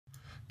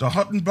The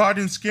Hunter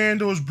Biden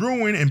scandal is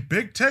brewing and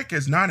big tech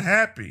is not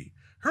happy.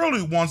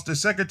 Hurley wants the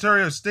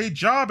Secretary of State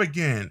job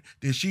again.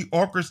 Did she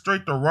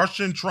orchestrate the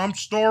Russian Trump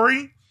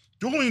story?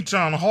 Dueling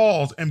town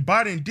halls, and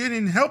Biden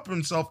didn't help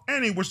himself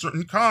any with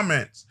certain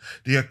comments.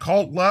 The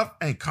occult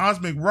left and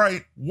cosmic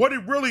right, what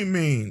it really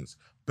means.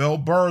 Bill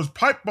Burr's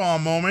pipe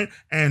bomb moment,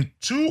 and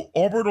 2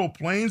 orbital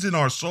planes in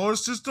our solar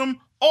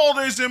system. All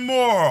this and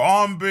more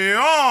on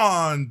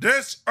Beyond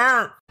This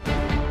Earth.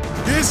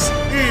 This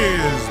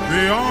is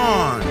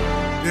Beyond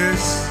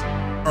This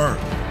Earth.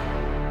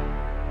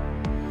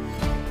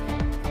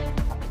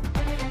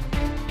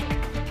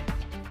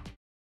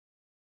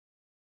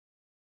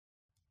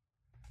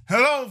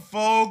 Hello,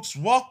 folks.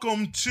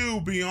 Welcome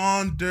to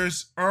Beyond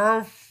This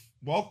Earth.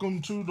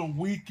 Welcome to the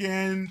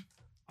weekend.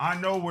 I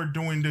know we're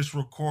doing this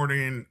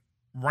recording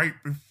right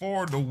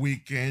before the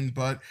weekend,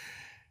 but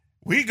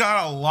we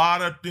got a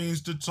lot of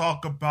things to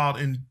talk about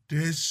in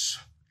this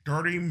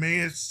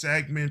 30-minute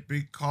segment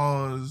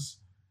because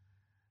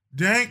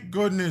thank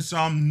goodness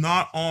I'm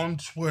not on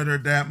Twitter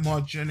that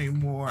much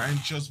anymore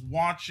and just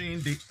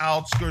watching the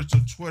outskirts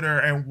of Twitter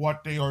and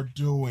what they are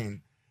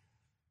doing.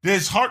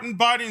 This Hunter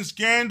Biden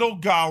scandal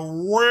got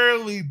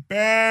really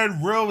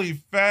bad, really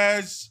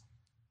fast.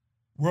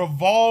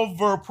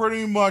 Revolver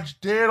pretty much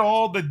did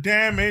all the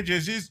damage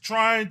as he's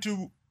trying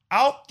to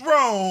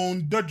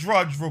outthrone the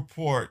Drudge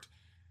Report.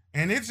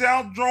 And it's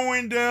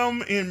outthrowing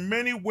them in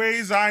many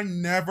ways I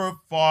never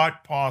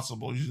thought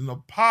possible, using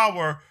the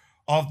power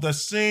of the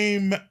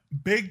same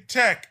big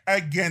tech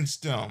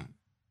against them.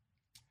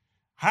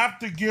 Have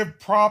to give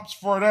props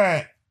for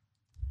that.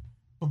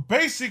 But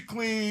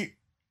basically,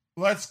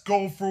 let's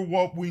go for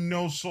what we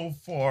know so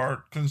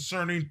far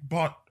concerning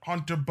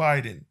Hunter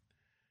Biden.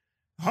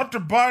 Hunter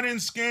Biden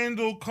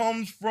scandal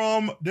comes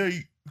from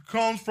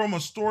a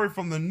story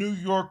from the New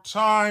York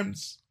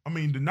Times.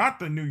 Not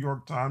the New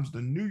York Times,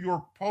 the New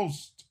York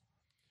Post.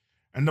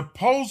 And the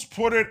Post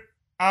put it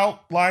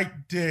out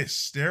like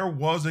this. There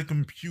was a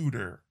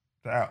computer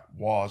that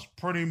was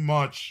pretty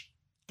much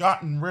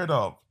gotten rid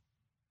of.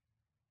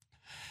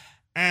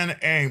 And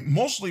a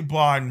mostly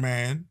blind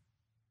man,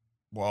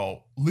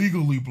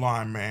 legally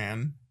blind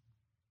man,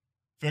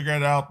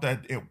 figured out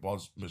that it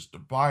was Mr.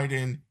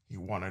 Biden. He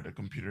wanted a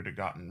computer to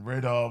gotten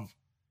rid of.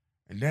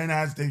 And then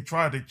as they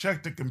tried to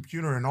check the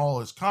computer and all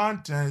its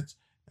contents,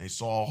 they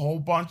saw a whole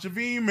bunch of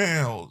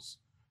emails.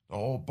 The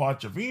whole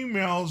bunch of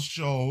emails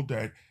showed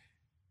that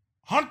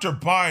Hunter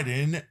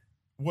Biden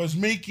was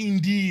making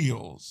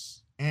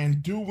deals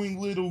and doing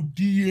little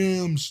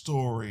DM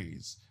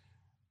stories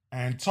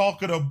and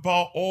talking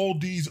about all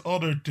these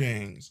other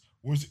things.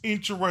 Was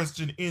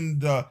interested in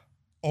the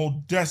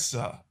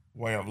Odessa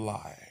way of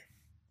life.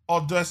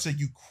 Odessa,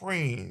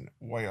 Ukraine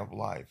way of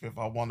life, if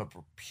I want to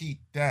repeat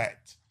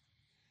that.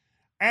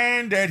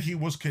 And that he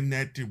was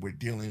connected with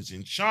dealings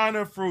in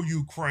China through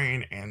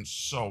Ukraine and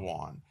so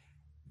on.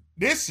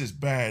 This is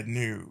bad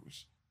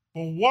news.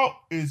 But what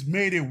has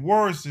made it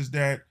worse is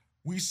that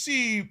we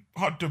see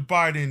Hunter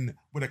Biden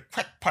with a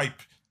crack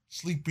pipe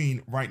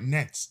sleeping right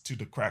next to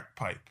the crack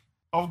pipe.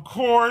 Of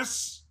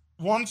course,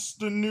 once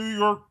the New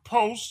York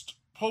Post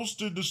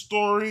posted the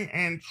story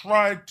and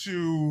tried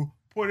to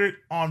put it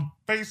on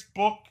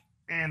Facebook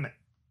and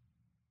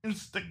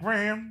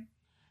Instagram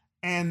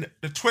and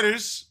the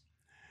Twitters,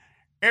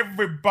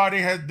 everybody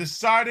has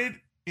decided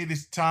it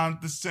is time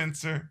to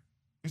censor.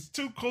 It's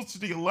too close to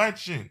the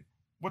election.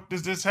 What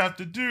does this have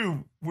to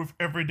do with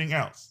everything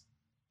else?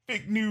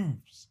 Fake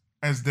news,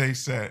 as they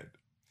said.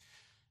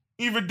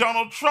 Even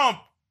Donald Trump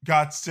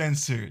got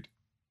censored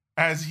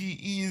as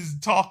he is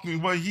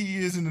talking, he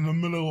is in the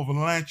middle of an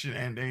election,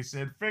 and they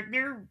said fake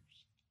news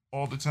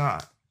all the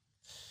time.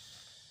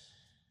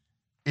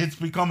 It's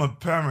become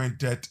apparent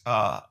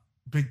that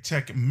big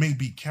tech may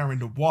be carrying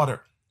the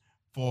water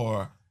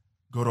for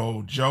good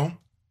old Joe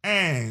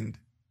and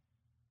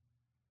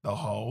the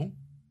whole.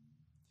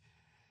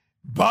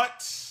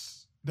 But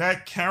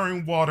that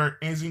carrying water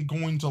isn't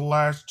going to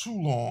last too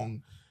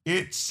long.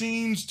 It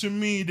seems to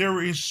me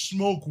there is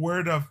smoke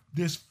where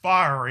this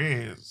fire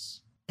is.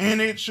 And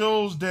it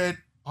shows that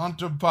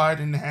Hunter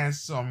Biden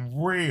has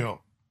some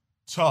real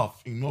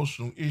tough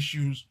emotional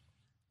issues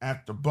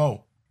after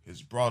Beau,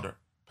 his brother,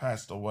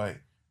 passed away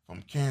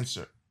from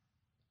cancer.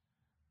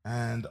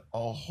 And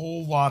a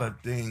whole lot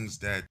of things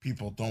that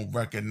people don't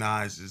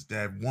recognize is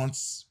that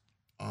once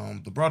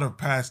the brother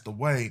passed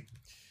away,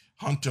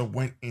 Hunter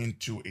went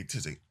into a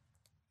tizzy.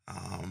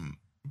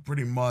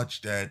 Pretty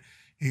much that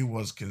he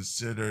was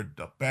considered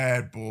the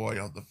bad boy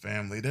of the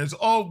family. There's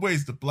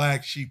always the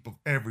black sheep of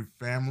every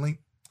family.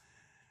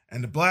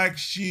 And the black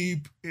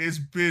sheep has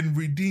been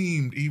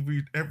redeemed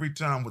every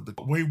time with the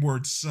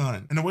wayward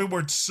son. And the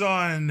wayward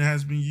son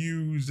has been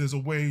used as a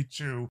way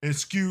to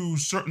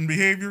excuse certain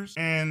behaviors.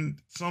 And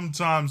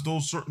sometimes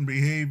those certain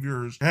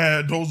behaviors,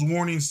 those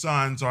warning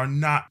signs are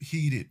not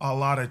heeded a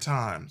lot of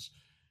times.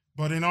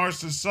 But in our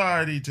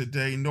society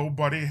today,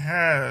 nobody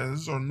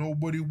has or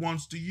nobody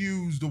wants to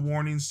use the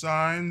warning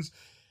signs.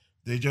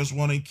 They just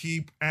want to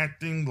keep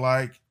acting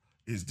like,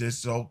 is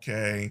this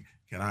okay?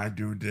 Can I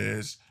do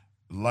this?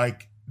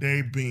 Like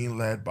they being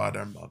led by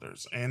their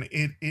mothers, and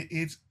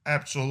it's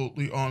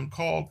absolutely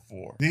uncalled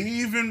for. They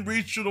even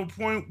reached to the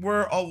point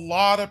where a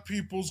lot of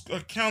people's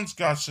accounts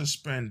got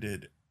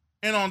suspended.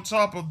 And on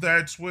top of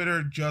that,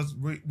 Twitter just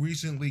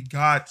recently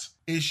got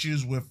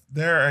issues with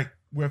their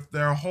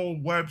whole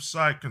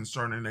website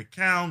concerning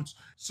accounts.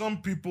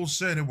 Some people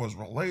said it was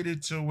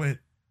related to it,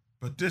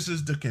 but this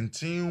is the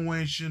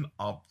continuation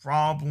of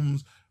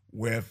problems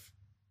with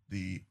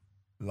the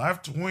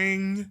left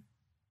wing,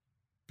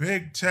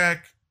 big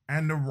tech,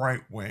 and the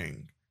right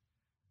wing.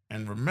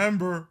 And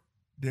remember,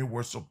 they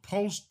were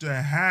supposed to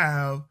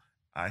have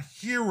a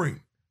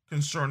hearing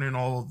concerning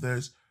all of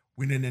this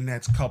within the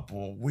next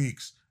couple of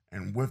weeks.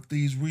 And with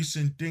these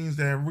recent things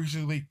that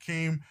recently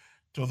came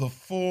to the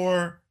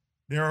fore,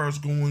 there is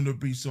going to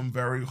be some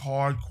very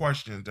hard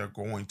questions they're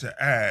going to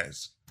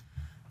ask.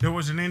 There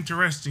was an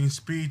interesting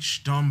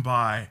speech done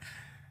by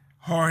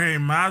Jorge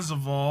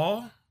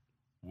Masvidal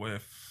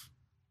with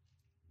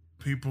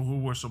people who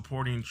were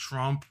supporting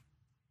Trump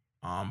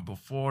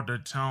before the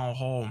town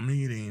hall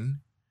meeting,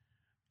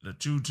 the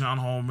two town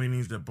hall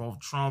meetings that both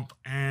Trump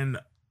and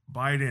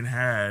Biden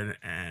had,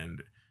 and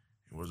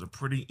it was a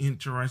pretty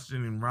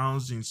interesting and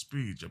rousing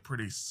speech, a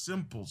pretty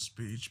simple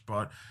speech,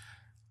 but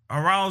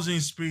a rousing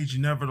speech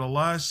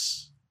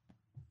nevertheless.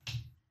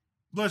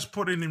 Let's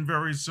put it in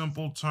very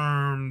simple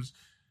terms.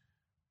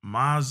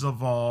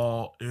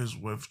 Masvidal is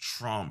with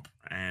Trump,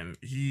 and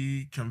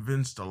he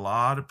convinced a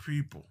lot of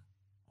people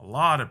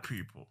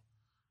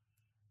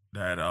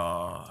that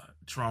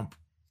Trump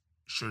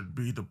should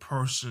be the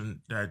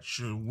person that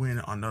should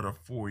win another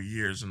 4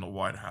 years in the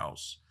White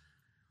House.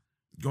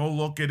 Go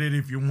look at it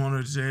if you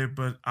want to say it,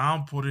 but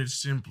I'll put it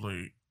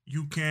simply.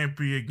 You can't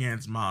be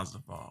against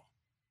Masvidal.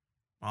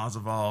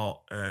 Masvidal,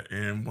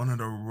 in one of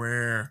the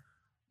rare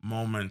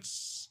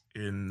moments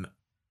in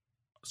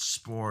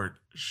sport,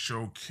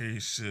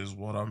 showcases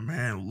what a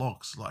man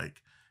looks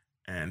like.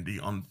 And the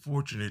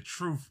unfortunate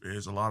truth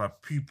is a lot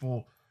of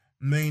people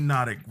may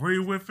not agree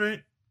with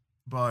it,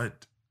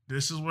 but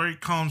this is where he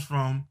comes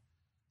from.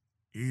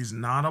 He's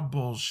not a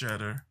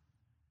bullshitter.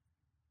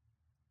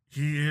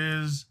 He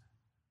is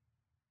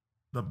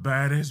the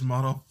baddest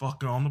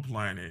motherfucker on the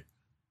planet.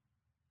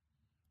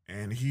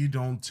 And he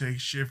don't take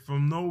shit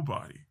from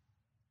nobody.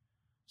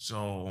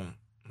 So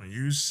when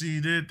you see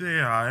that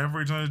there,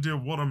 every time you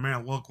did what a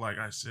man look like,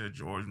 I said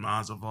George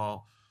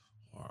Masvidal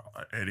or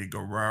Eddie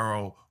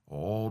Guerrero or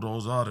all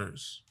those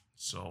others.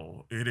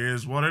 So it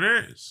is what it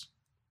is.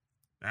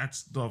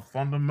 That's the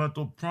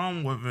fundamental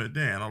problem with it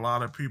then. A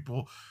lot of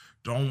people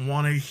don't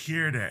want to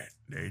hear that.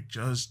 They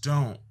just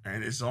don't.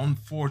 And it's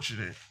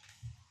unfortunate.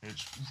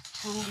 It's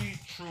truly,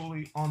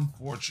 truly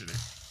unfortunate.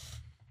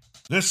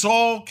 This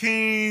all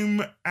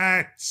came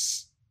at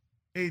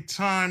a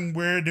time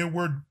where there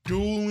were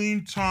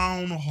dueling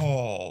town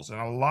halls, and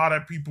a lot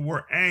of people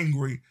were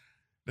angry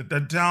that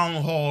the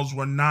town halls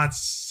were not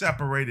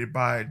separated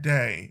by a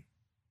day.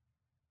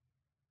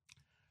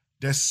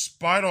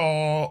 Despite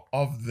all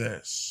of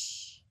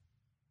this,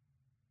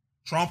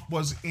 Trump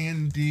was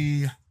in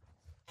the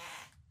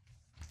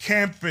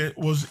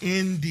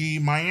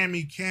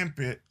Miami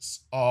campus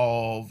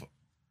of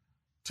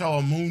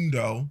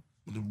Telemundo.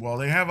 Well,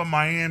 they have a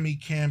Miami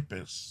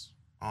campus,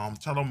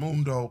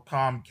 Telemundo,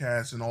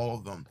 Comcast, and all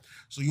of them.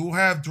 So you'll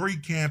have 3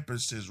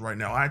 campuses right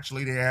now.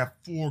 Actually, they have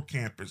 4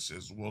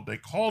 campuses. Well, they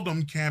call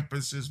them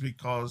campuses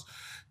because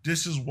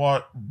this is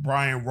what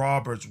Brian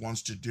Roberts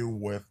wants to do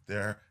with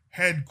their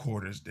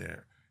headquarters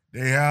there.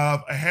 They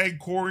have a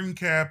headquarters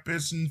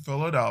campus in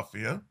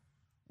Philadelphia,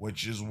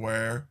 which is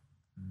where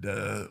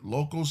the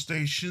local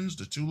stations,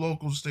 the 2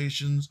 local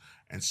stations,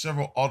 and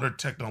several other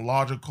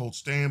technological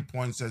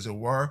standpoints, as it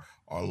were,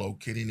 are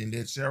located in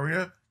this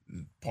area.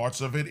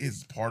 Parts of it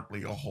is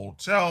partly a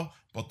hotel,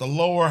 but the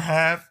lower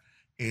half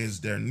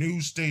is their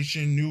news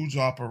station, news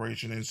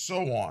operation, and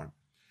so on.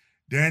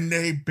 Then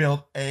they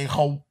built a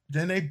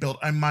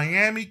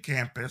Miami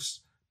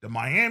campus. The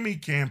Miami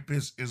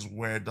campus is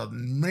where the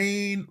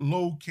main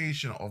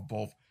location of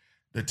both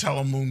the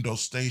Telemundo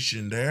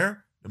station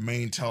there, the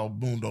main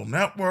Telemundo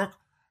network,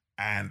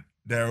 and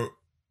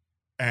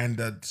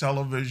the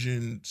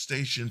television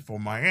station for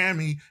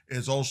Miami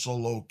is also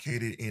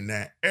located in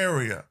that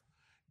area.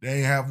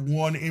 They have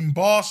one in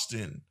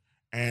Boston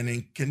and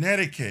in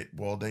Connecticut.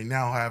 Well, they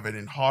now have it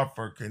in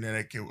Hartford,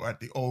 Connecticut at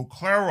the old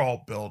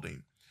Clairol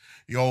building.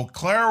 The old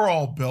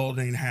Clairol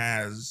building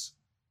has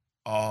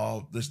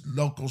this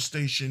local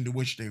station to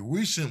which they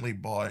recently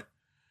bought,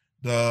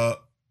 the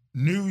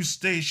news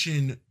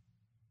station,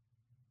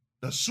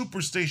 the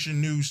Superstation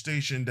news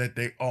station that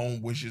they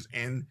own, which is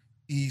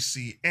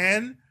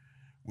NECN,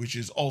 which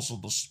is also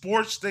the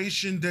sports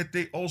station that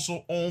they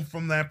also own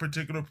from that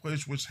particular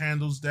place, which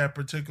handles that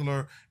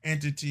particular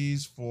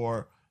entities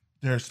for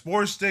their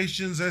sports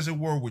stations, as it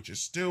were, which is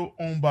still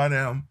owned by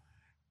them.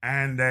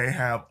 And they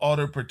have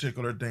other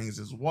particular things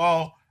as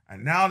well.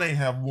 And now they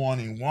have one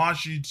in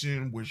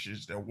Washington, which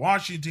is their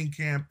Washington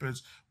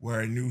campus, where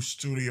a new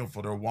studio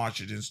for their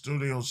Washington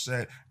studio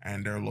set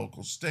and their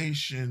local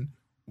station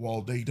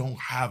well, they don't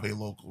have a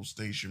local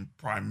station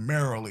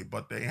primarily,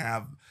 but they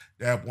have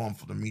one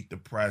for the Meet the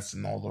Press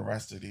and all the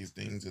rest of these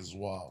things as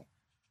well.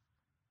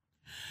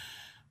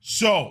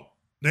 So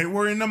they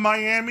were in the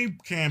Miami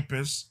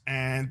campus,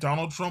 and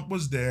Donald Trump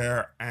was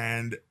there,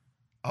 and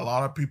a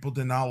lot of people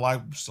did not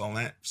like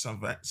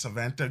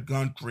Samantha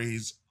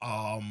Guthrie's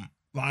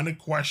line of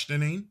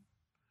questioning.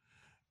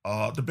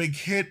 The big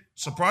hit,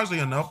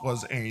 surprisingly enough,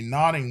 was a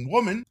nodding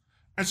woman.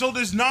 And so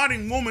this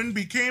nodding woman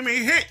became a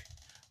hit.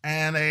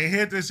 And a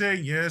hit to say,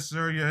 yes,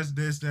 sir, yes,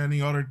 this, that, and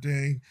the other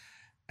thing,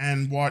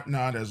 and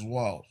whatnot as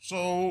well.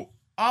 So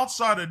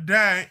outside of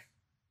that,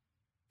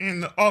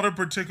 in the other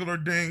particular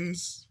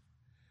things,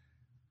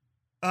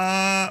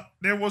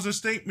 there was a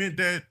statement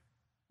that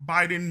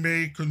Biden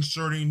made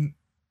concerning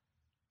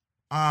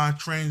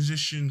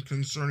transition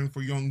concerning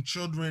for young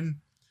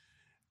children.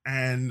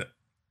 And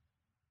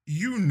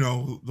you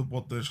know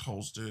what this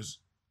host is.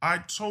 I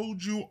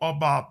told you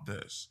about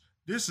this.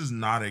 This is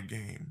not a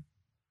game.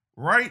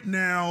 Right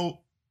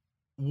now,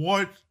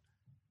 what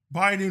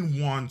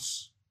Biden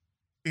wants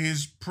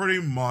is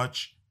pretty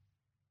much,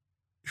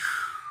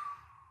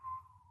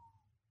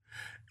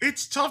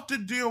 it's tough to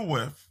deal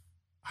with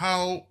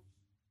how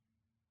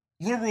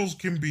liberals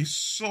can be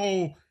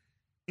so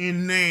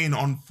inane,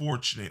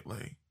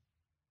 unfortunately.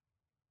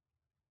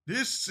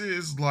 This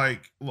is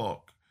like,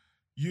 look,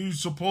 you're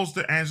supposed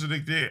to answer the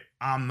day,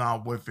 I'm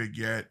not with it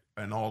yet,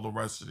 and all the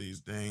rest of these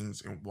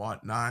things and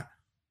whatnot.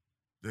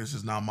 This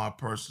is not my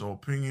personal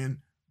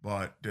opinion,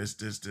 but this,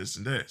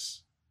 and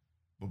this.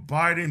 But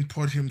Biden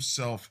put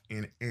himself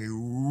in a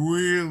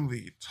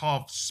really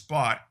tough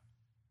spot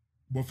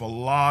with a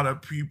lot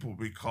of people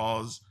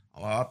because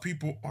a lot of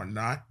people are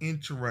not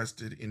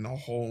interested in the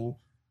whole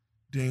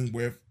thing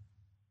with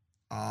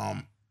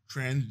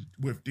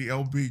with the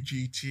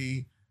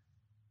LBGT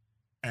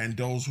and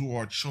those who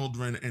are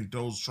children and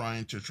those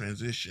trying to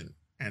transition.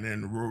 And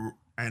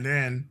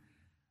then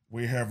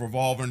we have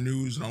Revolver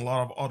News and a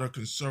lot of other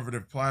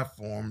conservative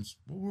platforms.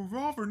 Well,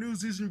 Revolver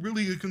News isn't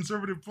really a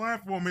conservative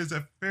platform, it's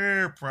a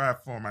fair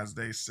platform, as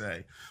they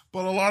say.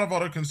 But a lot of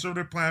other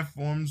conservative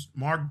platforms,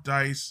 Mark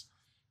Dice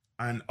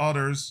and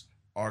others,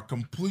 are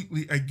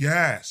completely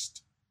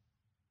aghast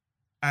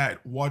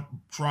at what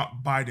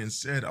Biden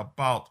said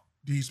about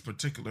these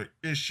particular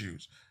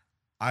issues.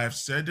 I have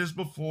said this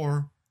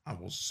before, I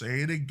will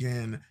say it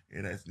again,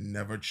 it has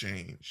never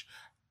changed.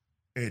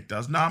 It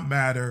does not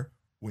matter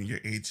when you're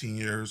 18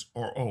 years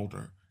or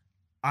older.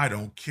 I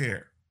don't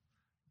care.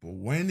 But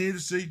when it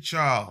is a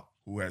child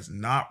who has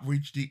not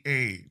reached the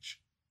age,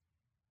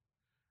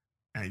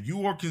 and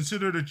you are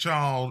considered a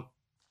child,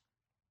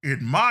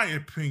 in my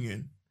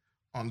opinion,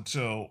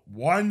 until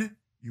one,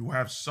 you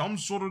have some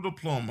sort of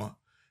diploma,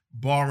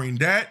 barring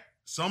that,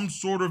 some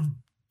sort of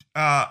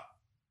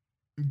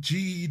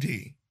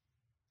GED.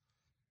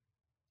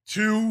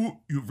 Two,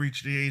 you've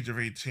reached the age of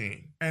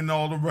 18. And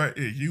all the rest,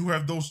 you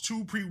have those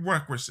two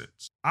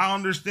prerequisites. I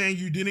understand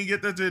you didn't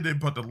get that,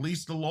 but at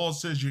least the law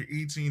says you're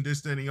 18,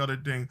 this, that, and the other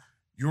thing.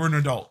 You're an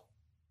adult.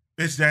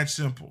 It's that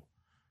simple.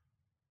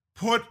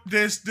 Put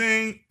this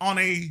thing on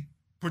a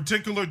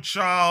particular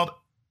child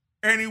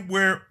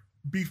anywhere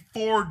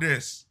before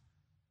this.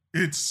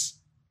 It's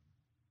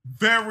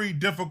very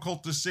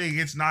difficult to say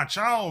it's not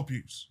child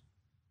abuse.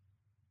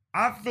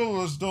 I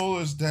feel as though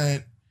is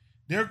that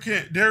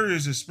there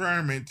is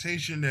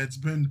experimentation that's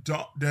been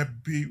done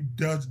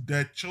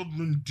that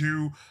children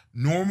do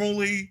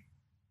normally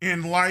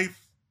in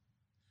life,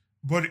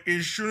 but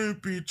it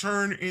shouldn't be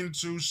turned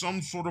into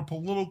some sort of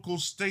political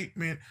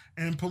statement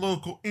and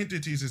political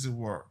entities, as it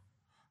were.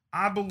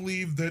 I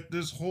believe that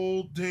this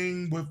whole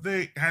thing with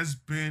it has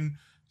been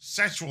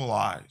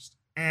sexualized,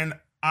 and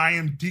I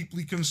am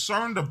deeply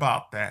concerned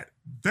about that.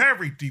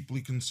 Very deeply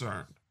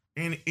concerned.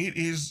 And it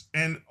is,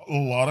 and a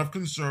lot of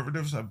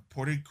conservatives have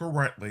put it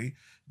correctly,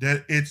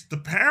 that it's the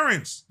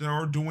parents that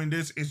are doing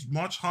this. It's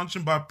much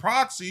hunching by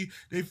proxy.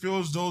 They feel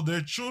as though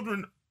their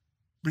children,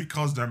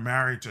 because they're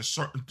married to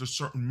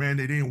certain men,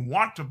 they didn't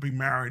want to be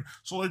married,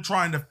 so they're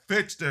trying to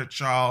fix their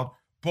child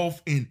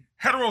both in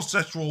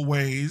heterosexual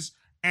ways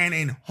and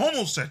in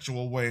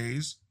homosexual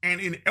ways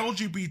and in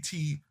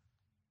LGBT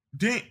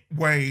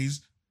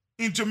ways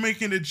into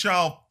making the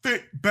child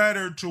fit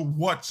better to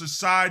what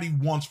society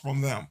wants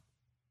from them.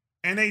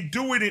 And they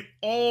do it in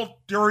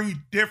all 3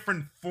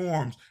 different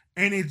forms,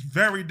 and it's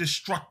very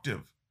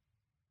destructive.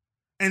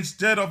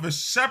 Instead of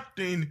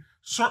accepting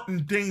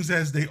certain things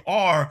as they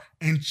are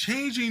and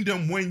changing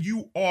them when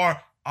you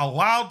are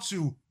allowed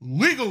to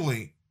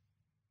legally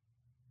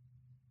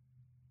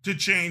to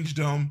change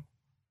them,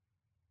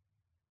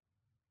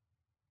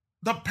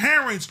 the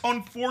parents,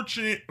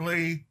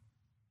 unfortunately,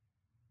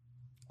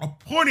 are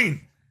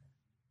putting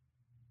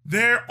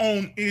their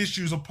own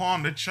issues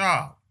upon the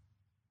child.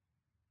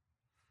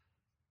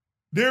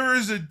 There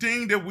is a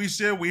thing that we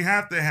said we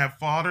have to have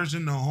fathers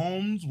in the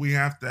homes. We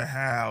have to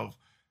have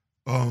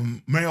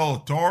male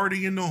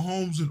authority in the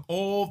homes and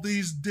all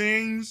these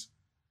things.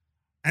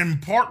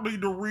 And partly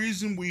the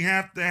reason we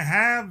have to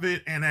have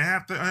it and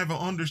have to have an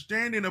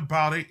understanding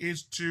about it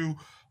is to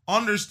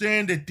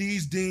understand that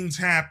these things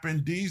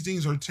happen, these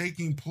things are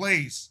taking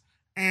place,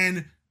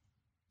 and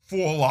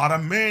for a lot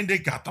of men, they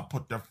got to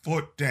put their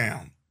foot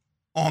down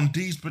on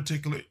these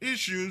particular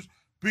issues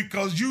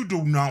because you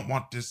do not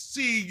want to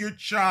see your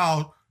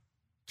child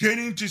get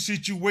into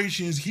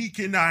situations he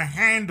cannot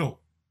handle,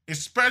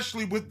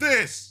 especially with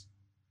this.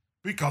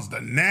 Because the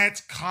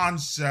Nets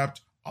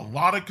concept, a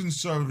lot of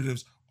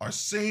conservatives are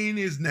saying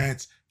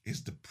Nets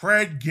is the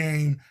pred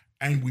game,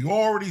 and we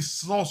already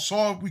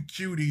saw with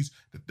cuties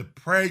that the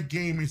pred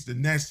game is the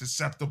next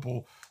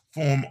acceptable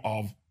form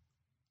of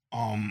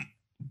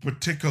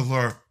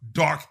particular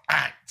dark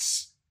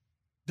acts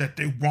that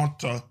they want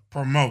to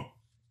promote.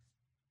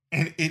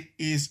 And it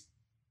is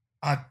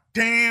a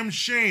damn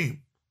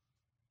shame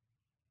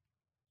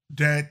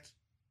that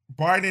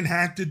Biden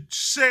had to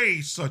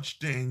say such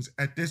things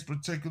at this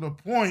particular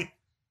point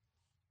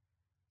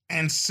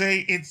and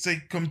say it's a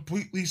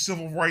completely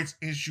civil rights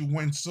issue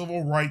when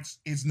civil rights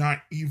is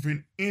not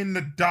even in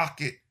the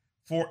docket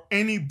for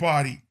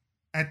anybody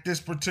at this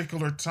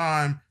particular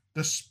time,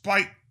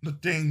 despite the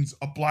things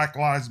of Black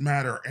Lives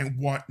Matter and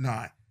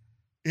whatnot.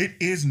 It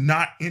is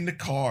not in the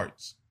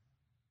cards.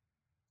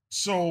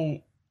 So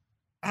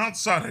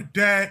outside of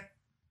that,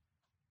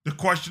 the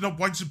question of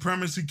white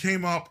supremacy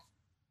came up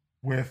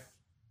with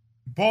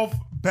both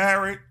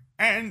Barrett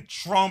and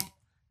Trump.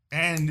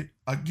 And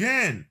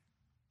again,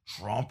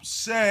 Trump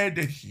said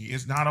that he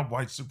is not a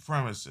white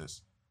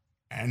supremacist.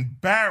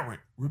 And Barrett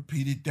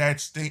repeated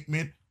that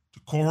statement to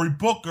Cory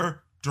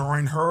Booker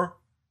during her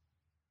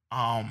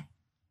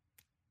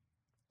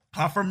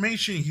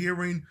confirmation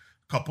hearing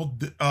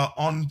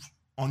on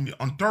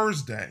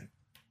Thursday.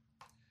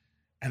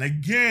 And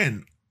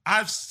again,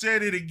 I've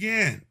said it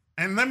again,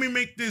 and let me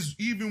make this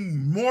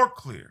even more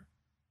clear.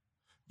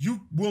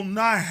 You will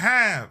not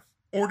have,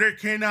 or there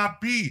cannot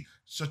be,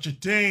 such a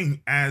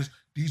thing as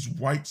these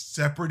white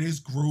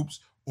separatist groups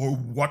or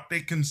what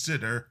they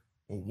consider,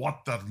 or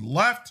what the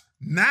left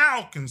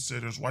now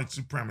considers white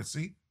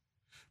supremacy,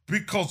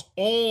 because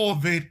all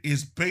of it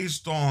is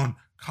based on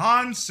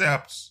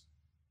concepts,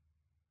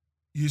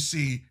 you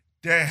see,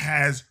 that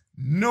has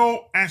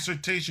no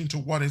assertion to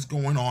what is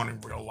going on in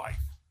real life.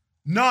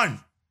 None.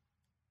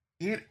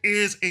 It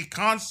is a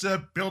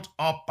concept built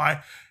up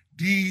by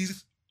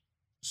these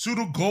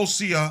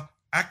pseudoglossia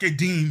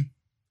academe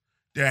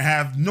that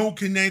have no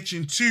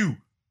connection to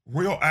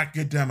real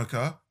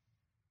academica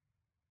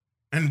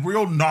and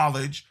real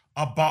knowledge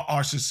about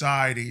our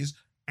societies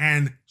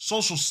and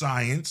social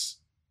science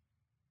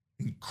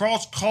and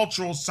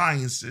cross-cultural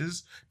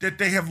sciences that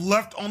they have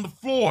left on the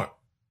floor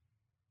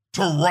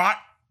to rot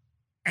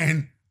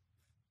and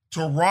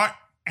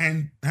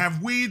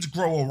have weeds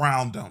grow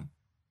around them.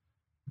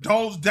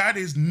 That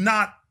is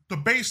not the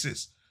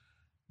basis.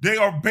 They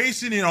are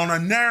basing it on a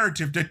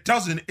narrative that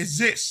doesn't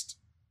exist.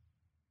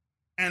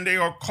 And they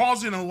are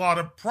causing a lot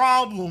of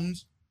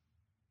problems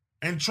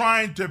and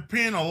trying to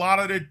pin a lot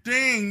of the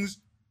things,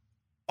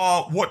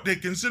 what they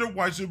consider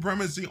white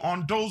supremacy,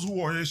 on those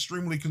who are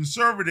extremely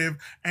conservative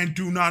and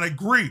do not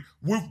agree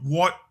with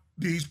what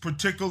these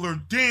particular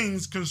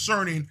things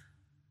concerning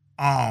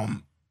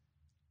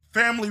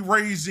family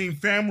raising,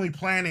 family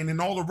planning,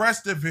 and all the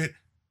rest of it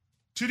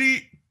to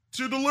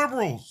the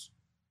liberals.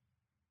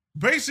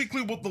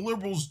 Basically, what the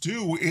liberals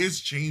do is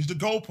change the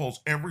goalposts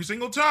every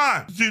single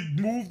time. They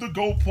move the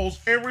goalposts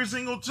every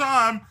single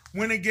time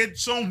when they get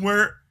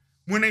somewhere,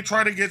 when they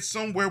try to get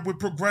somewhere with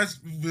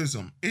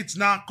progressivism. It's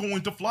not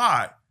going to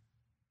fly.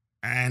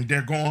 And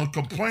they're going to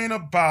complain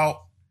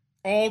about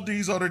all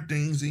these other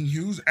things and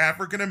use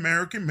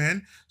African-American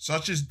men,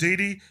 such as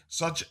Diddy,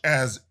 such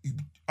as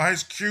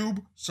Ice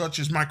Cube, such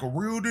as Michael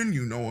Riordan,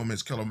 you know him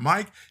as Killer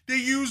Mike. They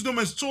use them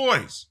as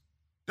toys.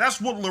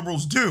 That's what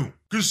liberals do.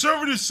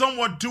 Conservatives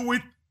somewhat do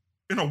it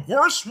in a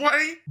worse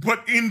way,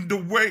 but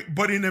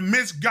in a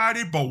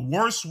misguided but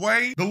worse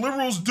way. The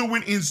liberals do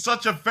it in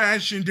such a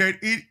fashion that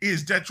it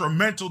is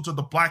detrimental to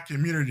the Black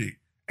community.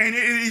 And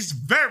it is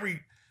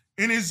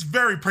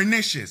very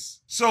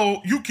pernicious.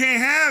 So you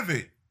can't have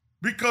it.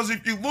 Because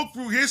if you look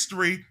through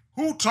history,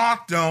 who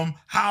taught them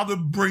how to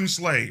bring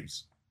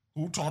slaves?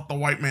 Who taught the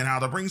white man how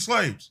to bring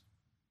slaves?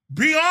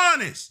 Be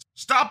honest.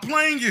 Stop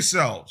playing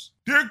yourselves.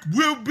 There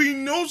will be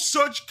no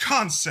such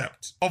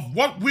concept of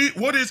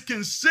what is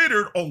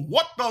considered, or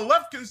what the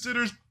left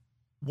considers,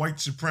 white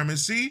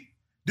supremacy.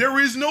 There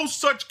is no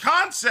such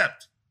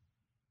concept,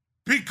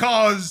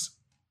 because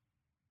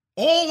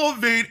all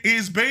of it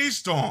is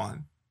based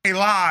on a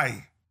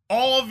lie.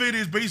 All of it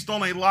is based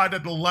on a lie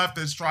that the left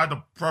has tried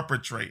to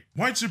perpetrate.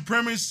 White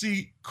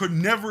supremacy could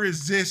never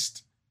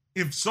exist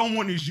if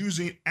someone is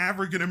using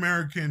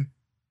African-American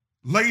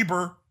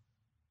labor,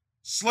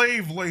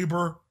 slave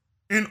labor,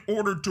 in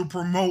order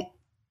to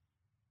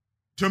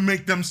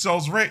make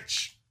themselves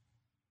rich.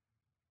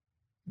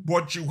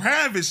 What you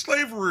have is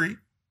slavery.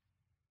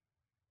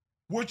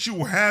 What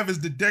you have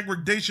is the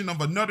degradation of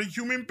another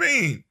human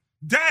being.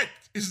 That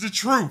is the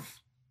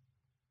truth.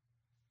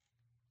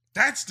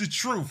 That's the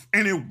truth.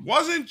 And it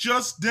wasn't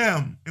just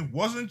them. It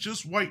wasn't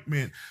just white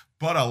men,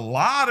 but a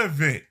lot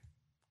of it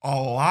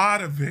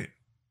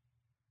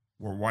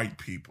were white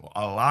people.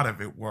 A lot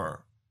of it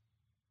were.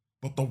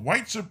 But the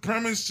white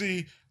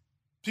supremacy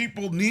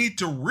people need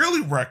to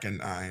really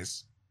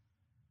recognize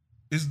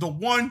is the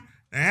one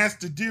that has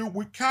to deal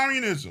with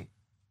communism.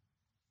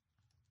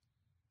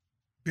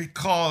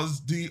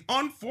 Because the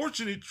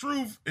unfortunate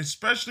truth,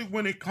 especially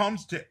when it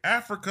comes to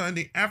Africa and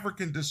the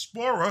African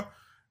diaspora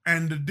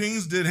and the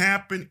things that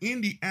happen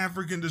in the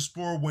African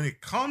diaspora when it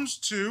comes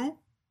to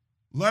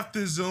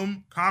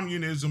leftism,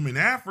 communism in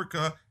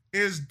Africa,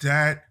 is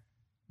that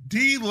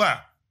the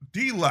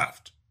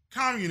left,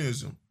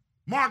 communism,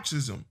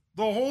 Marxism,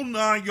 the whole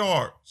 9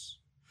 yards,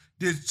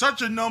 did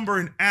such a number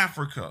in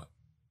Africa.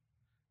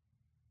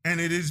 And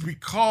it is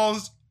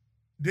because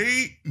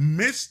they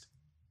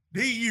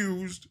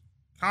used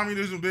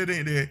communism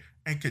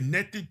and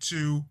connected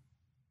to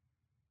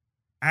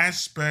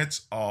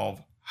aspects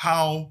of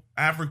how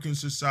African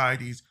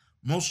societies,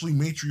 mostly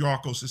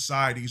matriarchal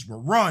societies, were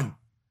run.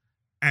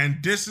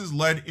 And this has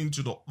led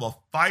into the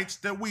fights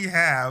that we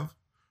have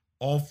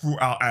all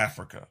throughout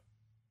Africa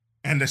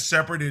and the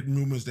separatist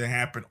movements that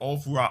happened all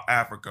throughout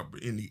Africa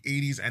in the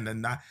 80s and the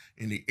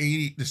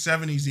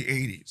 70s, the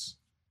 80s.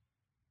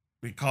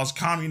 Because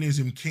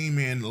communism came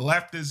in,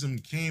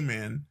 leftism came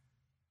in.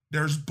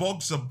 There's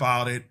books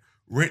about it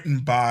written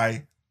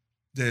by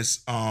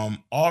this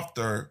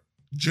author,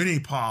 Jenny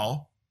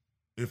Powell,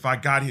 if I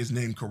got his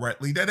name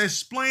correctly, that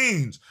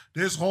explains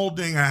this whole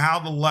thing and how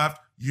the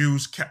left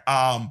used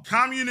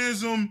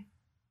communism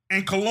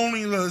and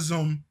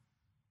colonialism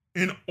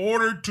in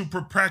order to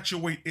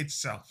perpetuate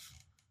itself,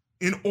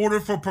 in order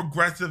for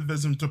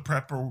progressivism to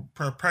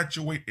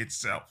perpetuate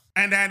itself.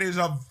 And that is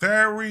a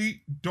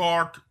very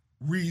dark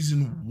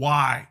reason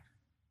why.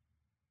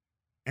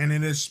 And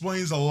it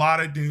explains a lot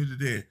of things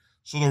today.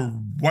 So the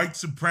white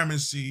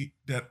supremacy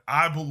that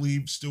I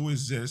believe still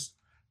exists,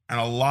 and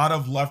a lot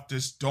of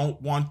leftists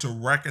don't want to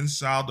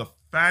reconcile the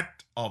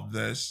fact of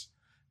this,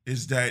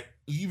 is that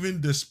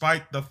even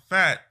despite the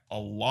fact a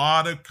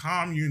lot of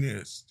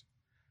communists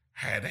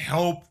had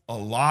helped a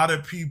lot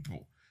of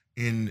people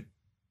in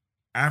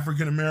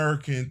African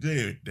American,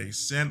 they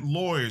sent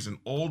lawyers and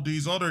all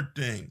these other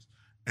things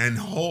and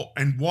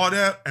what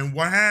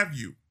have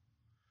you.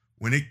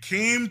 When it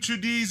came to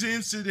these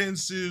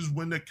incidences,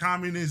 when the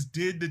communists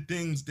did the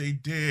things they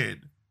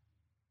did,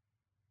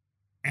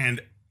 and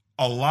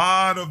a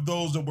lot of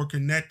those that were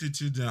connected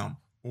to them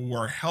or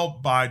were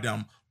helped by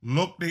them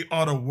looked the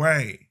other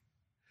way,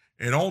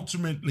 it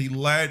ultimately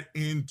led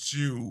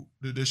into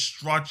the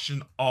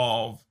destruction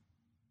of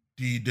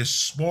the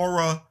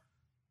diaspora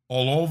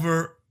all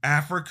over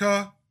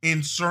Africa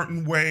in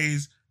certain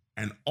ways,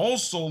 and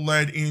also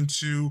led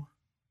into,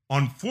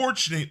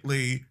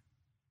 unfortunately,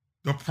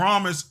 the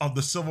promise of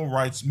the civil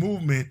rights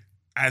movement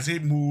as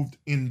it moved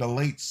in the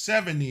late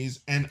 70s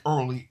and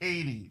early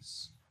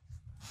 80s.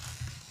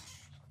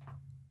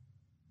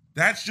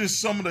 That's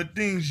just some of the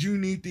things you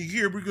need to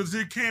hear, because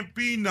there can't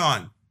be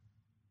none.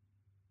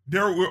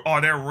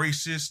 Are there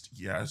racists?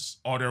 Yes.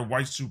 Are there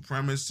white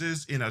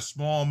supremacists in a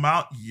small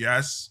amount?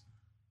 Yes.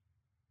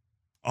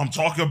 I'm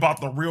talking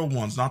about the real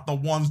ones, not the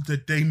ones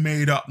that they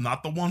made up,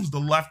 not the ones the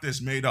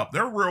leftists made up.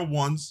 They're real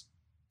ones.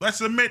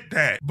 Let's admit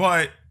that.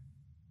 But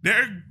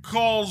their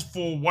calls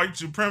for white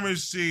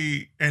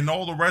supremacy and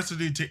all the rest of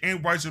it to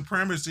end white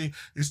supremacy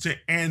is to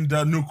end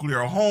the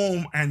nuclear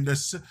home and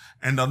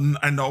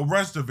the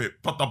rest of it.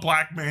 But the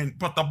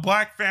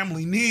black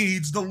family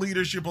needs the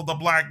leadership of the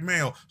black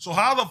male. So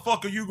how the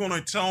fuck are you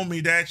gonna tell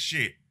me that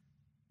shit?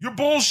 You're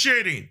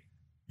bullshitting.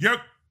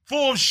 You're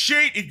full of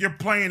shit if you're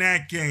playing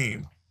that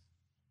game.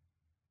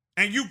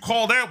 And you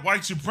call that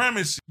white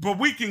supremacy. But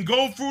we can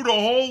go through the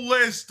whole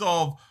list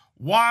of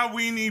why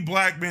we need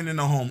black men in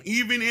the home,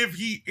 even if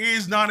he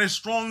is not as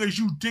strong as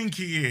you think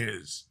he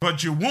is.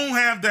 But you won't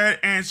have that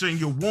answer and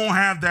you won't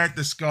have that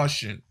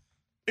discussion.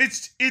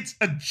 It's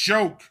a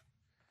joke.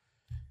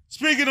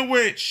 Speaking of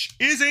which,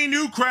 is a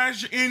new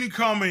crash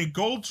incoming?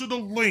 Go to the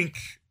link,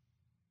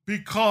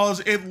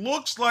 because it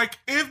looks like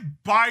if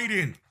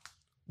Biden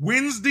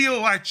wins the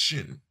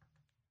election,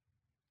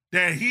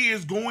 that he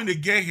is going to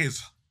get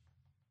his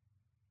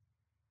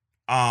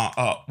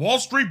Wall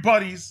Street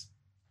buddies,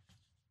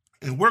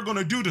 and we're going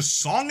to do the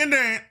song and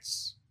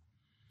dance,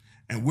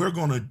 and we're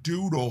going to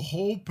do the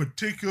whole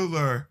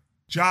particular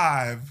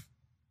jive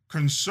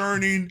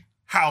concerning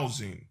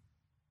housing.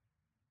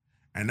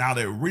 And now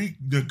they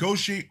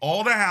renegotiate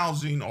all the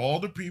housing, all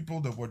the people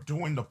that were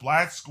doing the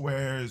black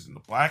squares and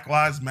the Black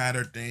Lives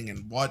Matter thing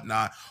and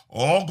whatnot,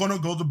 all going to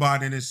go to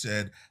Biden and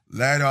said,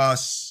 let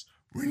us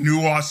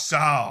renew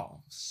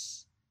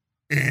ourselves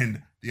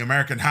in the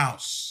American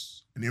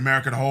house, in the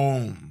American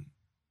home.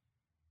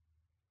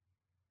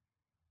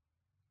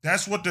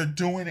 That's what they're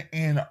doing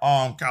in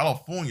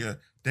California.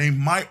 They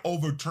might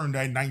overturn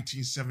that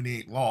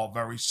 1978 law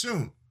very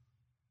soon.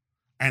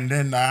 And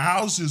then the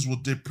houses will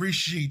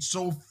depreciate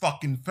so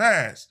fucking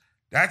fast.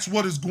 That's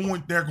what is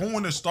going. They're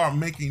going to start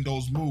making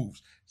those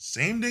moves.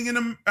 Same thing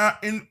in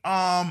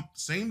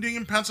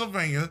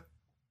Pennsylvania.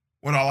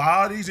 With a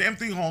lot of these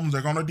empty homes,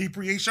 they're going to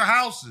depreciate your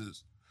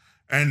houses.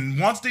 And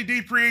once they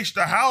depreciate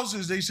the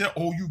houses, they said,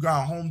 oh, you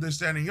got home, this,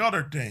 that, and the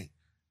other thing.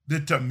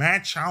 That to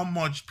match how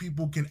much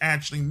people can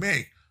actually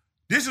make.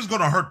 This is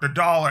going to hurt the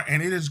dollar,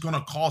 and it is going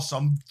to cause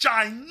some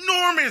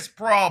ginormous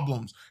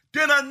problems.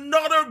 Then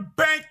another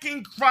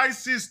banking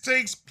crisis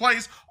takes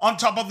place on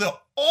top of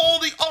all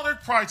the other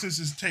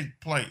crises take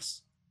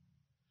place.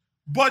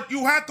 But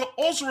you have to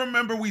also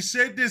remember, we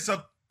said this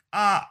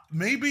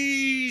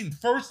maybe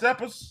first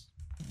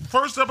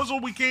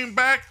episode we came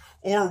back,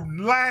 or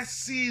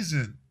last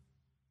season,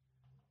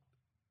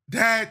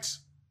 that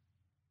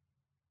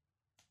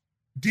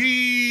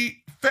the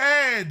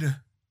Fed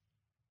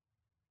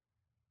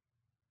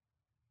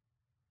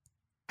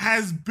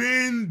has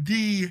been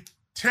the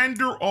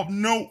tender of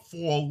note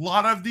for a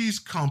lot of these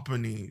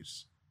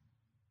companies.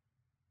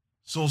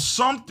 So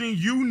something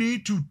you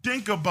need to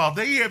think about.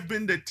 They have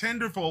been the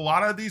tender for a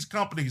lot of these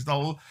companies,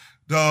 the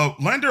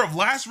lender of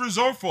last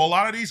resort for a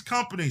lot of these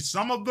companies.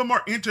 Some of them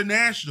are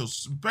international,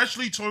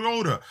 especially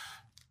Toyota.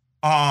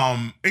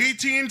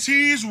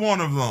 AT&T is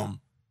one of them.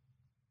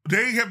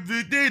 They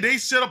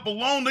set up a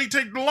loan, they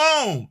take the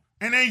loan.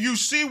 And then you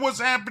see what's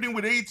happening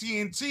with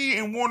AT&T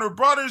and Warner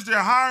Brothers.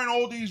 They're hiring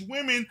all these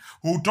women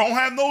who don't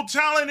have no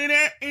talent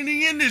in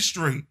the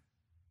industry.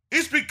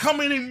 It's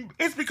becoming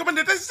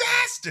a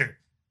disaster.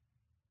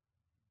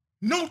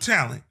 No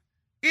talent.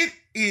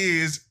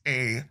 It's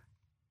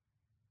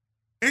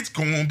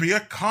going to be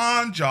a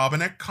con job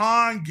and a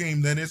con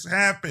game that is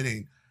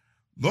happening.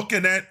 Look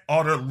at that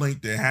other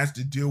link that has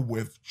to deal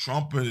with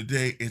Trump of the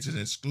day. It's an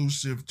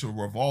exclusive to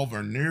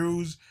Revolver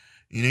News.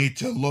 You need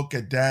to look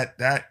at that.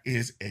 That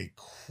is a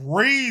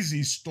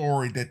crazy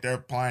story that they're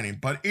planning,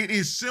 but it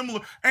is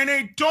similar. And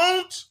they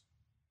don't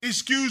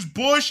excuse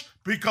Bush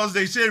because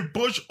they said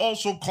Bush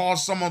also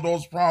caused some of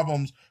those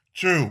problems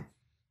too.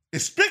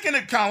 And speaking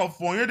of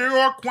California, there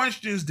are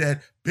questions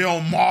that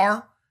Bill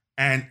Maher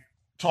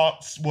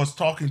was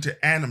talking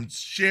to Adam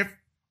Schiff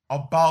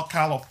about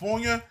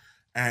California,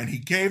 and he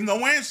gave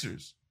no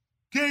answers.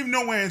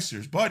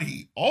 But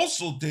he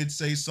also did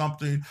say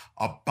something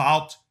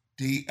about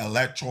the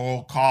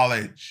Electoral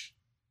College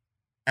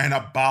and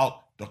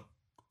about the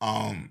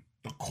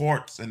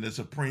courts and the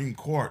Supreme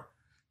Court,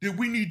 that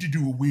we need to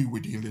do away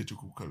with the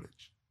Electoral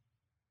College.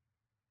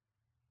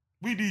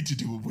 We need to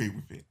do away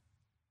with it.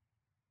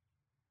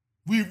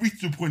 We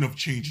reached the point of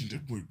changing the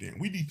point then.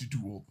 We need to do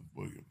all the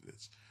work of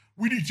this.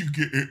 We need to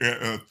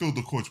fill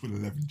the courts with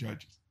 11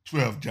 judges,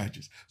 12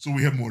 judges, so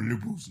we have more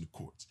liberals in the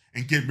courts,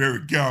 and get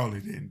Merrick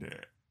Garland in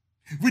there.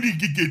 We need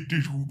to get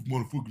these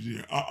motherfuckers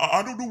in.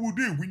 I don't know what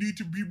they do. We need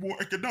to be more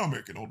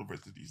economic and all the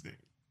rest of these things.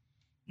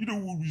 You know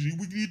what we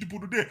need to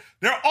put it there.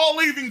 They're all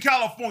leaving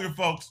California,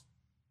 folks.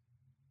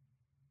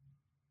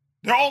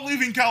 They're all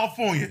leaving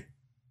California.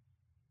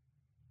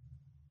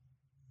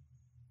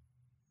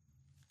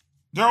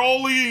 They're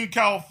all leaving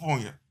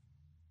California.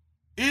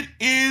 It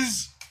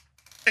is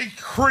a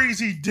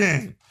crazy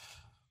thing.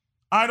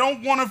 I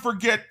don't want to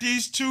forget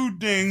these two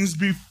things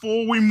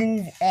before we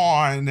move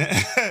on.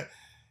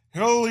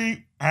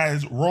 Hillary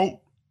has wrote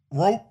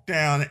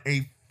down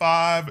a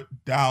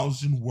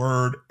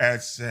 5,000-word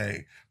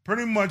essay,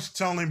 pretty much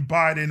telling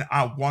Biden,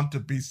 I want to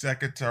be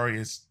Secretary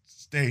of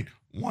State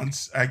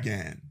once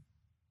again.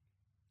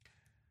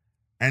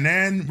 And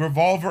then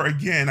Revolver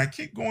again, I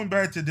keep going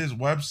back to this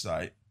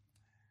website,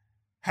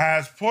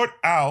 has put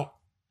out,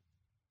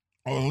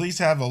 or at least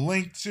have a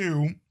link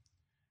to,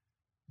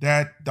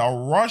 that the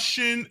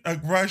Russian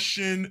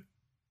aggression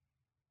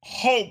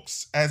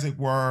hoax, as it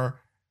were,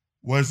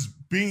 was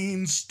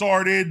being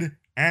started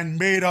and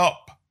made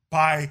up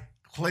by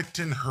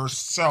Clinton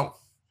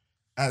herself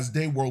as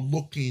they were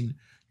looking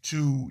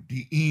to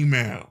the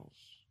emails.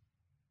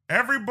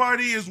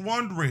 Everybody is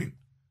wondering,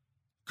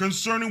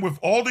 concerning with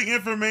all the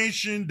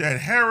information that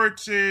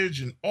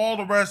Heritage and all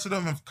the rest of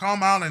them have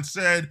come out and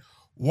said,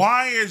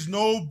 why is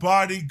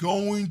nobody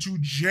going to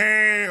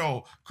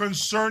jail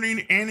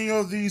concerning any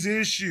of these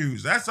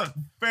issues? That's a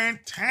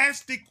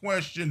fantastic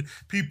question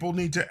people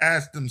need to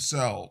ask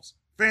themselves.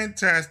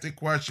 Fantastic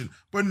question,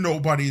 but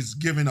nobody's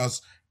giving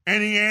us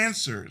any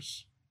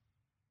answers.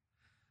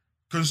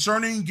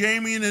 Concerning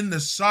gaming and the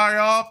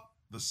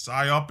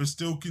PSYOP is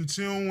still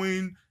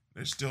continuing.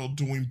 They're still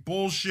doing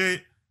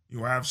bullshit.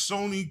 You have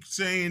Sony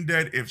saying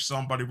that if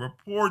somebody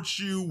reports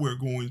you, we're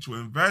going to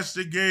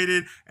investigate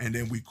it, and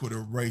then we could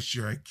erase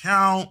your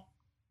account.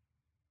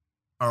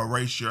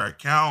 And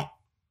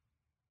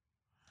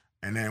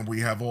then we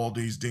have all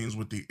these things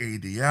with the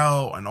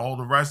ADL and all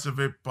the rest of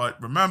it.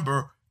 But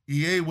remember,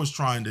 EA was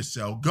trying to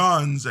sell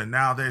guns, and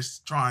now they're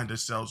trying to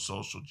sell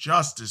social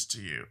justice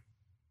to you.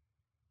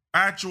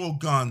 Actual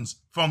guns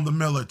from the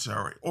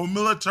military or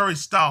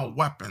military-style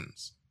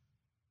weapons.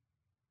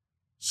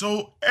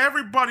 So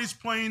everybody's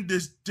playing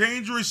this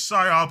dangerous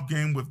PSYOP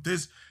game with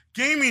this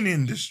gaming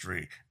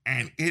industry,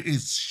 and it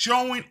is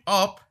showing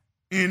up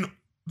in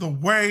the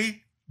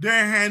way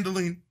they're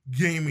handling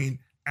gaming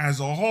as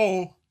a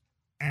whole,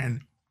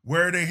 and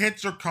where the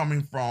hits are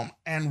coming from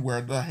and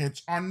where the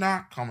hits are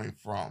not coming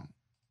from.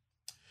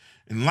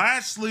 And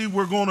lastly,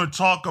 we're going to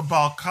talk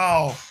about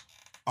Kyle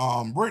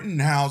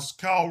Rittenhouse,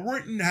 Kyle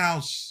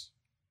Rittenhouse,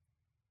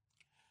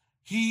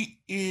 he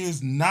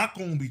is not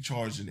going to be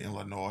charged in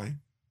Illinois.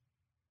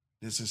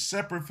 This is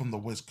separate from the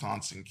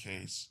Wisconsin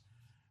case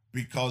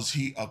because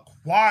he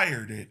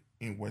acquired it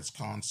in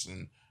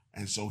Wisconsin,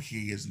 and so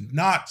he is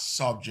not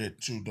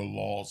subject to the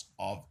laws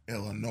of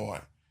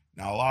Illinois.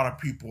 Now, a lot of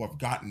people have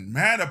gotten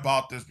mad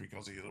about this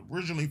because he is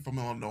originally from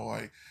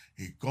Illinois.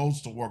 He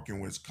goes to work in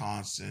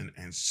Wisconsin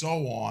and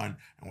so on,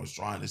 and was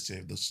trying to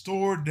save the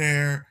store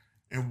there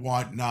and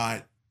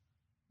whatnot.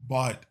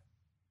 But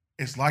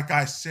it's like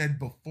I said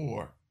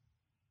before,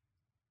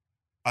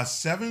 a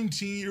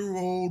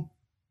 17-year-old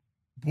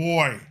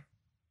boy,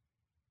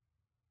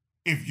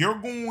 if you're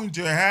going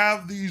to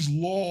have these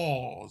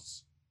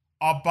laws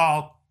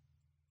about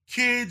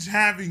kids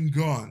having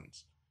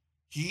guns,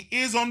 he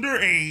is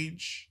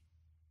underage.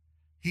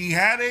 He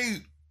had a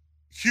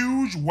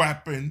huge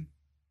weapon.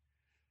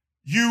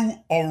 You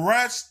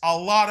arrest a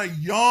lot of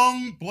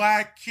young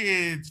black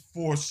kids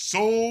for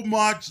so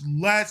much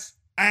less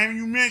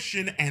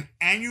ammunition and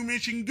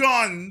ammunition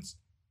guns,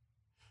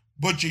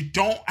 but you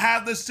don't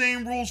have the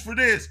same rules for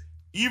this.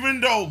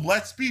 Even though,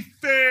 let's be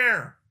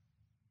fair,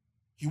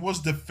 he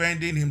was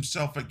defending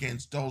himself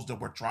against those that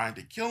were trying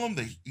to kill him.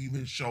 They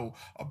even show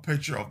a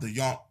picture of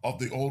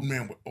the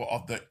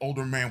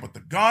older man with the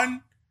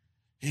gun.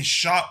 He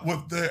shot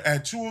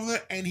at two of them,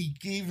 and he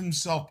gave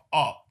himself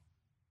up.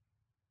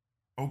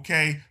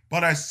 Okay,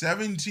 but a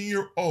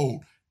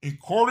 17-year-old,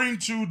 according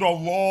to the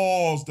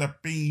laws that are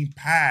being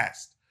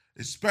passed,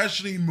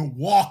 especially in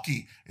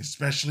Milwaukee,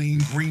 especially in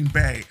Green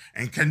Bay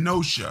and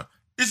Kenosha,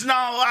 is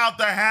not allowed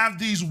to have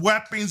these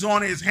weapons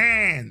on his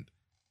hand.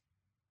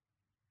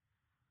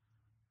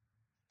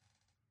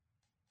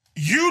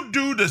 You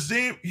do the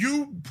same,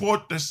 you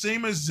put the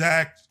same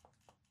exact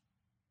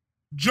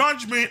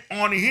judgment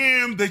on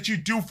him that you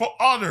do for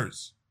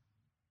others.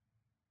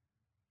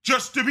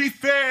 Just to be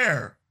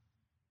fair.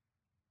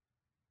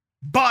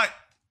 But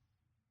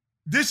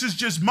this is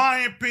just my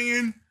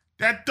opinion.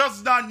 That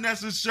does not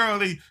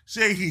necessarily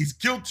say he's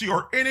guilty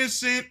or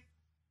innocent.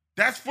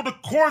 That's for the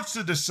courts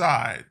to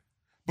decide.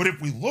 But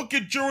if we look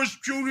at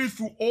jurisprudence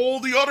through all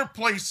the other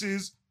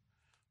places,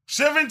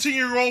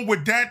 17-year-old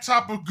with that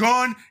type of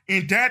gun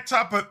in that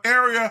type of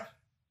area,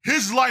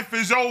 his life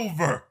is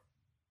over.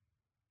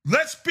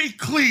 Let's be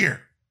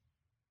clear.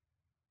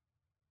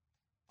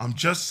 I'm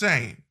just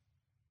saying.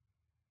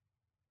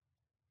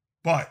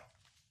 But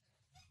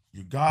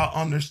you gotta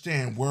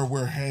understand where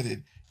we're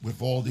headed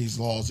with all these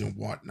laws and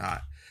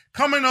whatnot.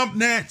 Coming up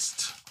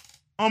next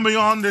on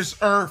Beyond This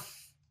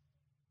Earth,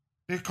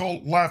 the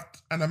occult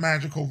left and the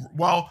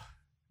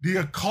the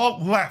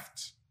occult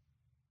left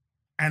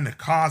and the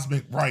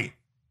cosmic right.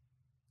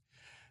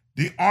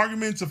 The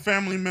arguments a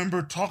family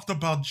member talked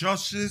about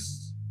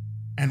justice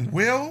and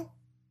will.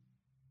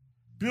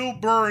 Bill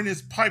Burr in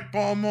his pipe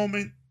bomb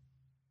moment.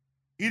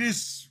 It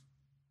is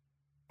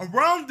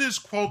around this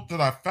quote that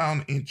I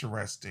found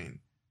interesting.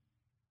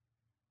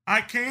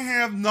 I can't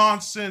have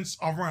nonsense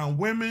around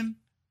women,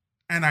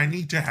 and I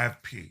need to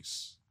have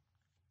peace.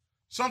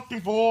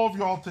 Something for all of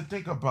y'all to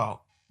think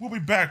about. We'll be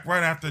back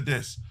right after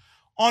this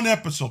on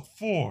episode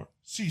 4,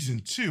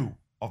 season 2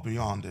 of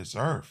Beyond This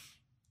Earth.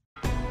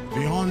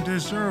 Beyond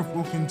This Earth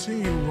will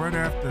continue right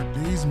after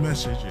these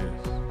messages.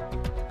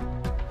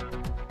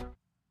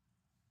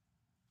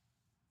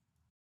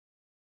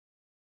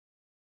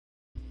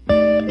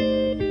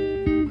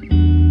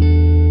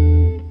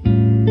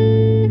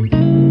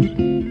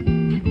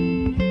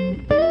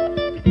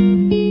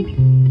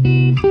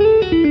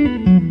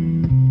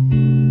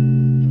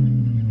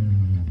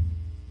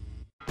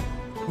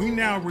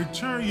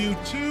 Return you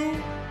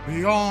to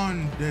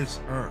Beyond This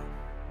Earth.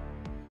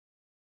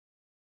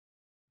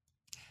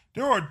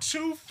 There are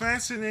two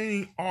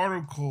fascinating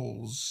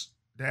articles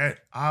that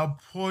I'll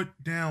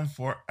put down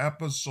for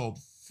episode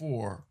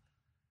 4.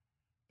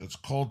 It's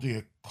called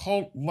The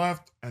Occult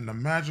Left and the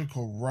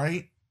Magical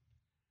Right.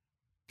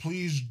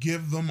 Please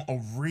give them a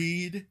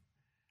read.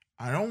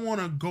 I don't want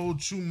to go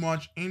too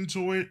much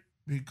into it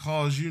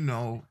because,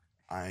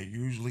 I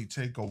usually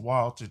take a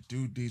while to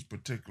do these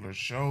particular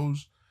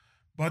shows.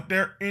 But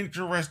they're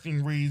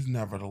interesting reads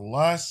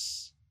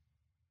nevertheless.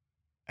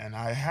 And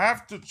I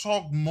have to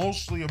talk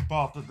mostly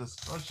about the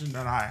discussion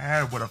that I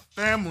had with a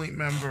family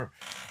member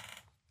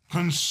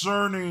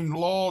concerning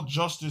law,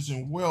 justice,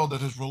 and will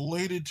that is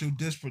related to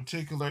this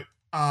particular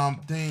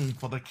thing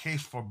for the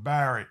case for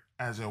Barrett,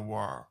 as it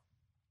were.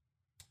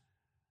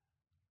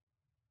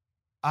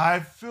 I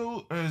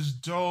feel as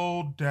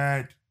though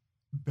that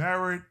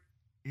Barrett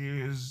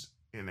is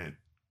an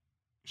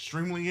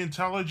extremely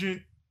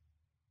intelligent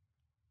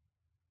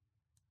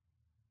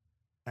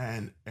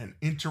and an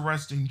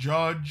interesting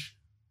judge,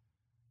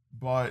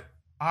 but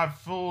I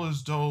feel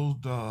as though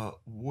the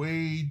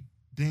way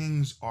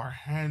things are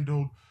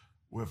handled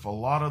with a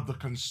lot of the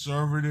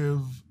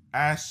conservative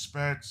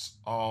aspects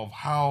of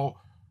how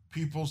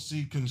people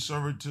see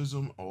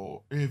conservatism,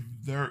 or if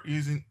there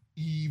isn't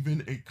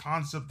even a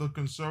concept of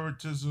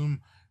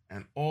conservatism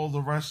and all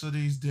the rest of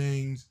these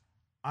things,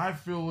 I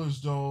feel as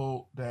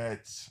though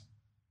that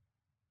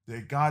They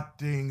got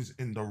things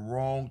in the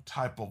wrong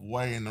type of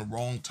way, in the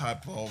wrong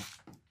type of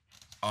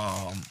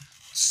um,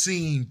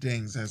 seeing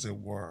things, as it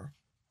were.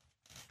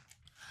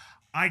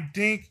 I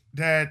think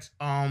that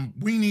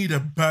we need a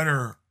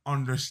better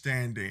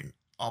understanding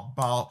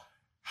about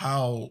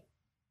how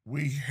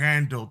we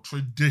handle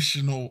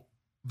traditional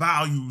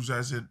values,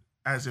 as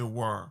it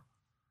were,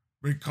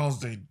 because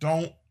they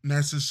don't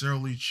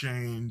necessarily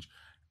change,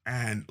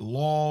 and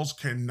laws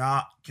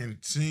cannot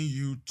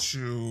continue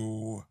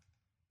to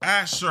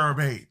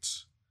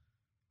acerbate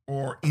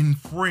or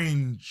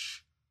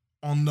infringe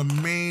on the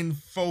main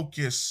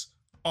focus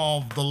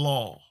of the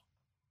law.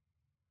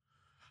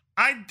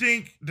 I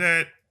think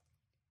that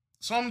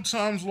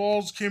sometimes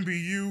laws can be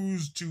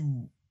used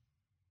to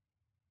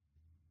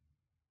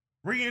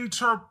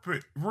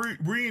reinterpret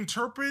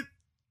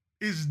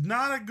is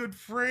not a good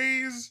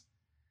phrase,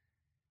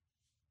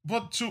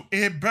 but to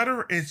it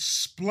better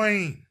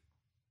explain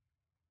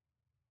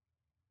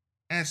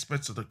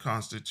aspects of the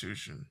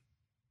Constitution.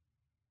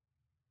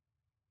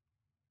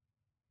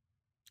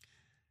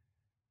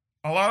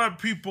 A lot of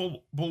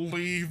people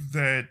believe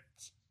that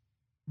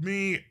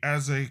me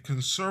as a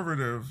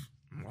conservative,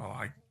 well,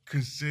 I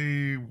could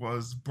say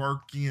was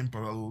Burkean,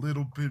 but a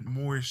little bit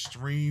more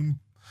extreme,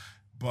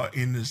 but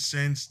in the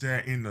sense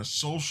that in the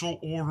social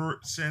order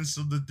sense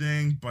of the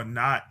thing, but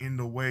not in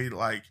the way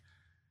like,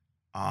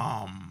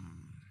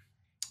 um,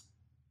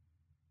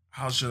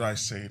 how should I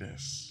say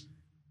this?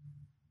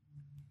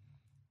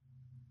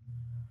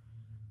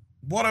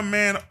 What a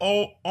man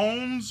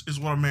owns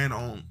is what a man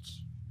owns.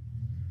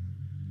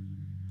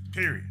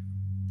 Period.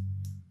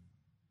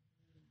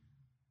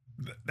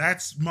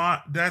 That's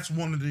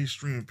one of the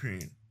extreme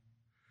opinion.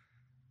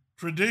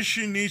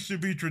 Tradition needs to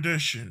be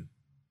tradition.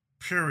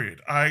 Period.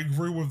 I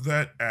agree with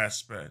that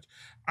aspect.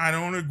 I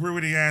don't agree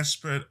with the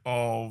aspect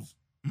of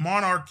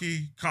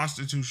monarchy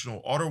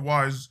constitutional.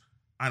 Otherwise,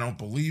 I don't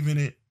believe in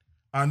it.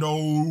 I know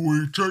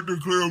we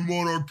technically a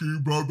monarchy,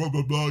 blah blah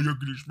blah blah.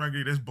 Yuckity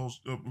schmacky, this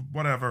bullshit,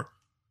 whatever.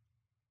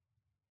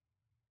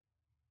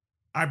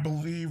 I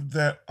believe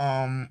that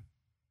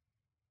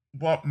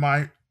what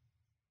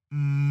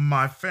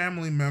my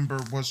family member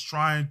was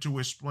trying to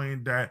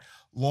explain that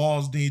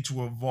laws need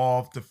to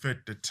evolve to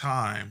fit the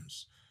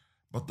times.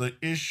 But the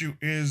issue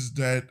is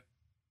that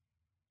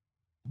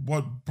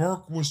what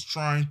Burke was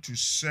trying to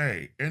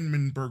say,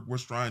 Edmund Burke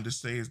was trying to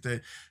say, is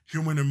that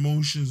human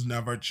emotions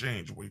never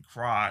change. We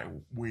cry,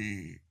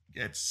 we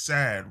get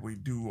sad, we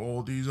do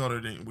all these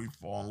other things. We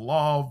fall in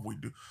love,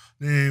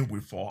 then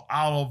we fall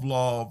out of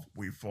love,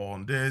 we fall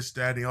in this,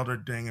 that, the other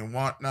thing, and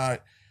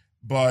whatnot.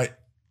 But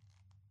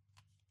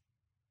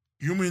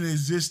human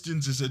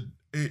existence is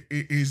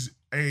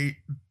a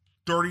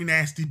dirty,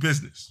 nasty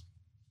business.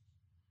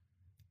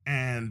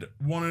 And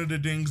one of the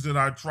things that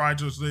I tried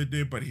to say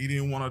did, but he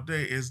didn't want to do,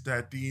 is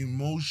that the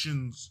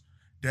emotions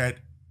that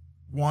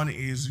one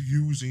is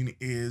using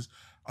is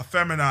a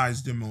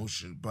feminized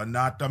emotion, but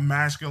not the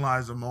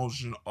masculinized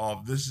emotion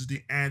of this is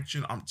the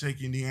action, I'm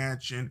taking the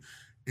action.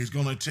 It's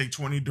going to take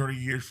 20, 30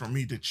 years for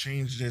me to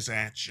change this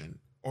action.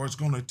 Or it's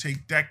going to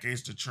take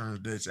decades to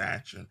turn this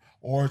action.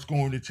 Or it's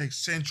going to take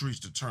centuries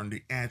to turn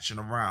the action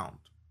around.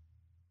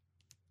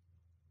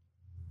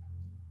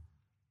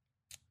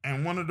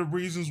 And one of the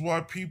reasons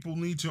why people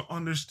need to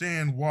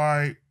understand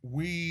why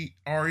we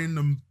are in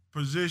the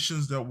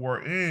positions that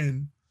we're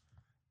in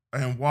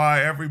and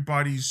why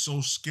everybody's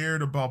so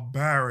scared about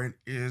Barrett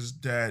is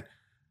that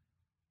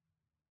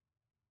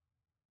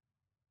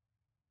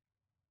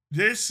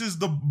this is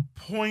the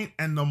point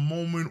and the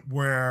moment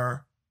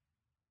where,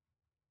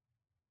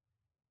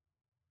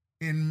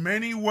 in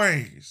many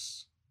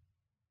ways,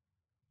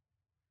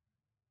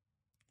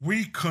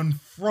 we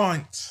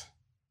confront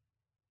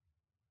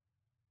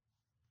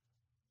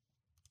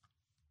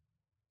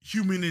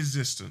human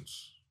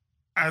existence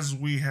as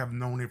we have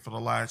known it for the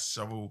last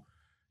several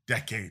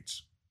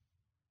decades.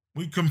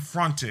 We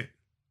confront it.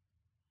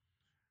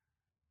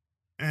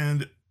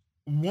 And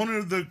one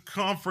of the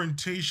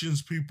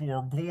confrontations people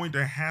are going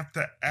to have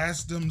to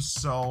ask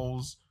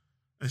themselves,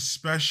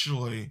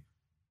 especially,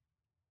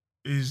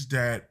 is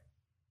that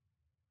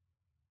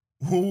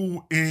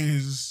who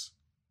is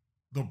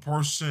the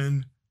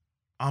person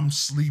I'm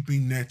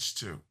sleeping next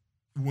to?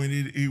 When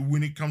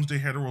it comes to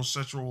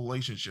heterosexual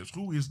relationships,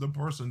 who is the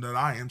person that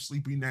I am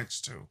sleeping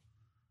next to?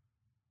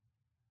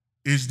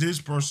 Is this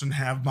person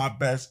have my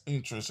best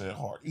interest at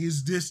heart?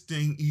 Is this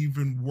thing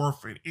even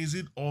worth it? Is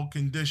it all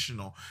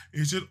conditional?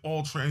 Is it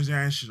all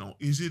transactional?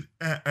 Is it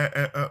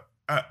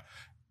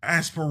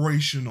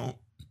aspirational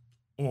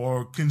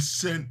or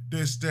consent,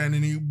 this, that, and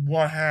any,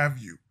 what have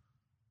you?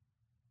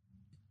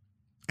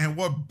 And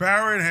what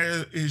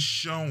Barrett is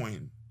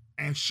showing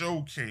and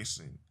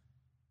showcasing,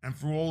 and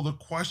for all the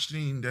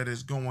questioning that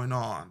is going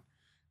on,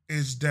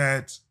 is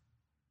that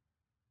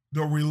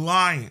the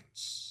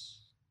reliance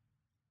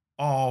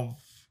of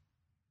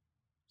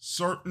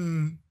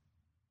certain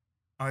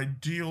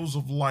ideals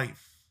of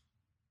life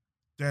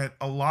that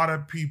a lot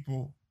of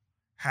people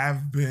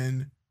have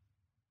been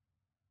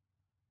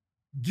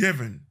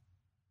given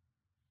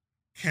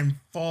can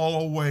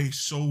fall away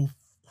so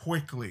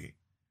quickly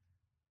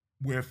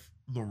with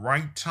the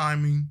right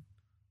timing,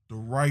 the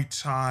right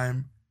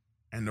time,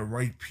 and the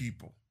right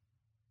people.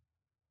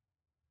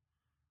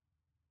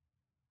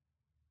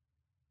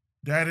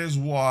 That is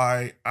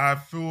why I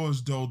feel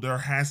as though there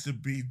has to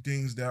be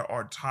things that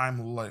are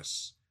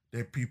timeless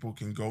that people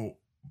can go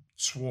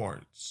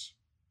towards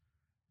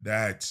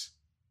that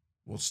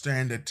will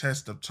stand the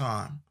test of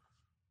time.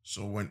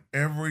 So when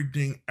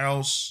everything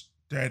else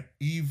that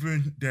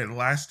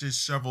lasted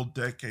several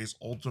decades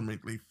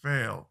ultimately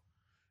failed,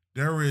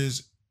 there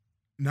is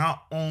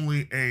not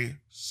only a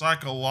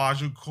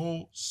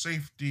psychological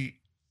safety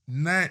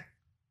net,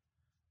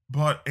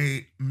 but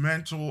a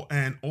mental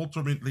and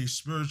ultimately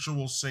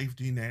spiritual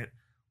safety net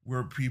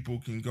where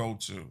people can go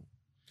to.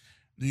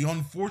 The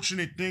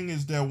unfortunate thing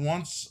is that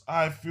once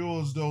I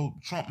feel as though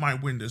Trump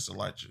might win this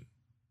election,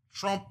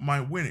 Trump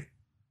might win it.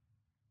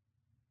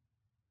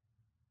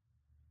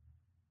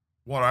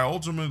 What I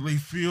ultimately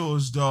feel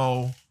as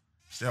though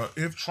is that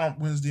if Trump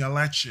wins the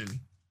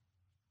election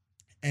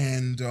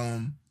and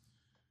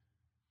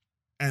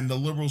and the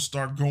liberals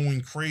start going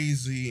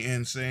crazy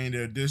and saying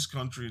that this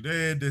country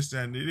did this,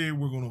 that, and it,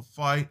 we're going to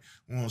fight,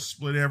 we're going to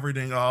split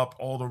everything up,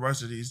 all the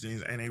rest of these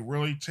things, and they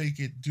really take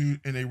it,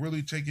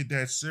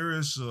 that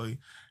seriously,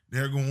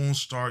 they're going to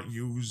start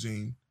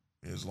using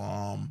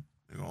Islam.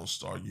 They're going to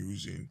start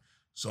using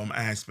some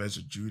aspects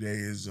of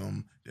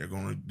Judaism.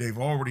 They've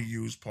already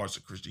used parts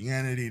of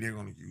Christianity. They're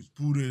going to use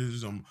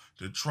Buddhism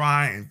to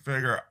try and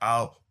figure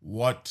out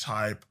what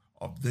type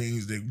of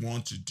things they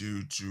want to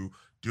do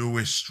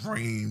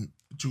extreme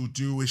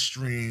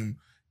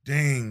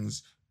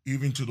things,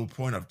 even to the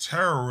point of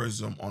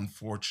terrorism.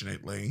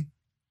 Unfortunately,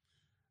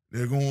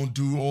 they're going to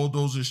do all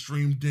those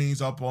extreme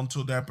things up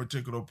until that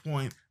particular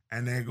point,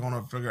 and they're going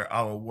to figure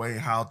out a way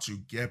how to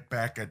get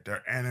back at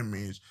their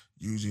enemies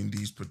using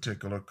these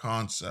particular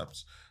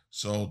concepts.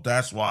 So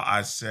that's why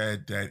I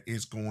said that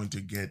it's going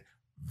to get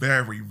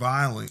very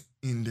violent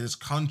in this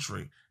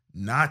country.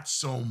 Not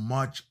so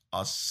much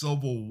a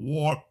civil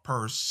war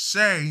per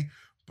se,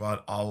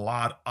 but a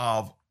lot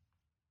of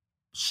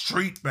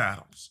street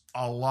battles,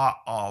 a lot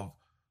of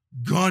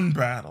gun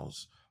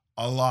battles,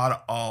 a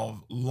lot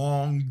of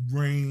long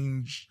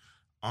range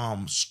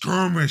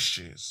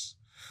skirmishes,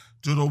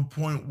 to the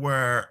point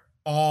where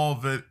all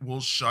of it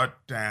will shut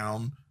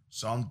down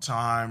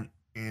sometime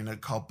in a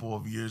couple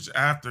of years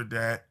after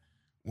that,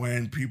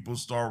 when people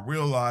start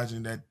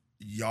realizing that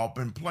y'all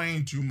been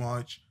playing too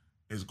much.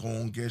 It's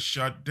going to get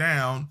shut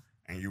down,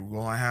 and you're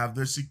going to have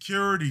the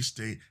security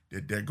state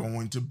that they're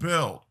going to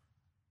build.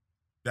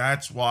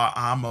 That's why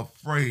I'm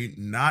afraid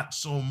not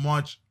so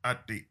much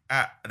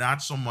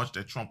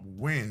that Trump will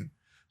win,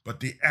 but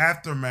the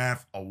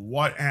aftermath of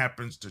what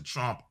happens to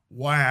Trump,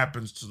 what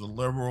happens to the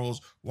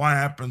liberals, what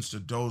happens to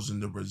those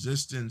in the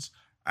resistance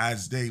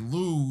as they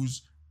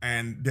lose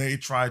and they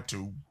try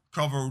to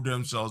cover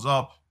themselves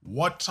up.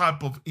 What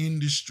type of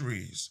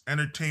industries,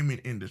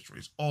 entertainment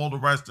industries, all the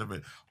rest of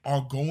it,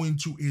 are going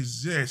to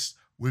exist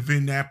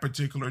within that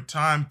particular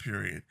time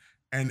period?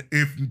 And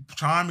if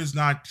time is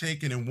not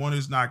taken and one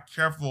is not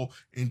careful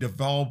in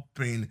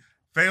developing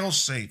fail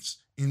safes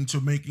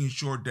into making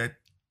sure that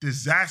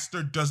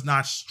disaster does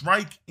not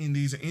strike in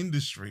these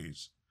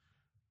industries,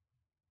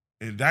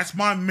 and that's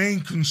my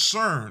main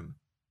concern.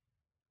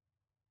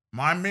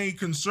 My main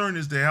concern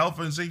is the health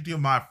and safety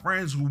of my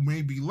friends who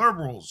may be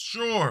liberals,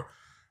 sure,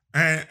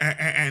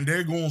 and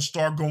they're going to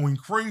start going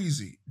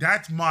crazy.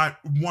 That's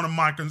one of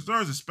my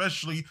concerns,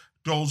 especially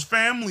those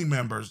family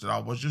members that I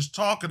was just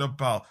talking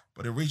about.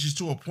 But it reaches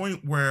to a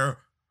point where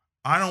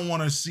I don't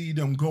want to see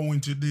them go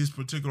into this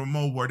particular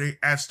mode where they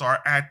start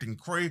acting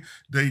crazy.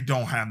 They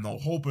don't have no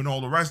hope and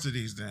all the rest of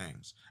these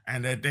things,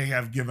 and that they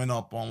have given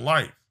up on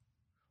life.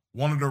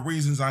 One of the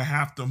reasons I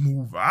have to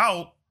move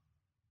out,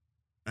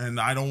 and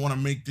I don't want to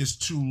make this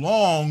too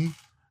long,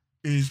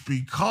 is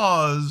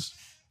because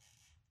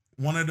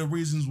one of the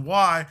reasons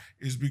why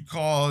is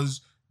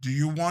because, do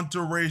you want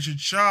to raise your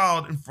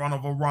child in front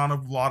of a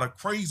lot of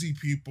crazy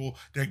people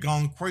that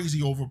gone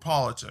crazy over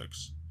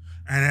politics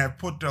and have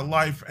put their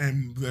life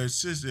and their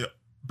system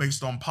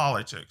based on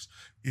politics?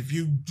 If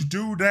you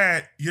do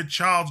that, your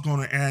child's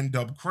going to end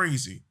up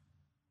crazy.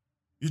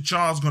 Your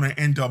child's going to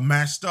end up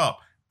messed up,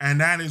 and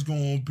that is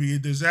going to be a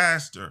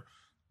disaster.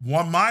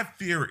 What my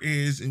fear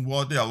is, and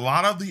there are a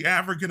lot of the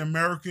African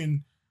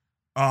American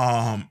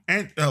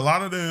and a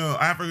lot of the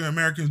African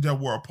Americans that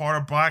were a part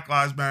of Black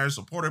Lives Matter,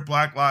 supported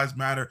Black Lives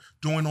Matter,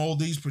 doing all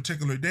these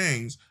particular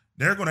things,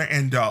 they're going to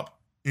end up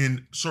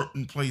in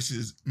certain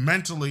places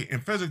mentally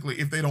and physically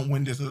if they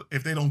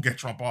don't get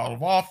Trump out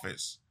of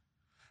office.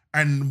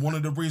 And one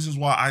of the reasons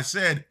why I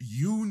said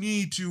you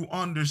need to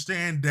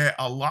understand that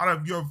a lot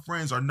of your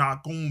friends are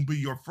not going to be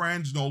your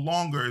friends no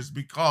longer is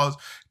because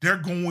they're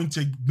going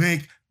to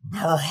make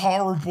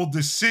horrible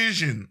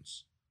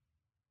decisions.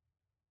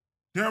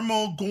 They're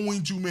more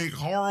going to make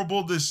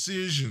horrible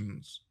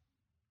decisions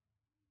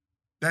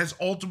that's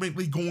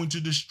ultimately going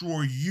to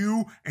destroy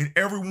you and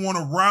everyone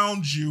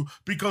around you,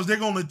 because they're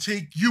going to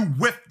take you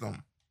with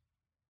them.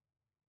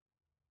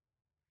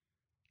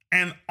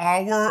 And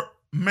our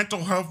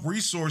mental health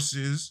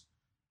resources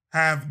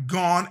have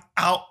gone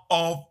out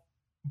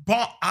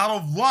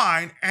of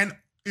line and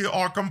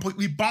are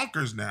completely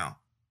bonkers now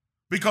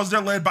because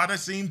they're led by the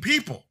same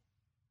people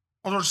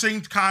or the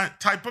same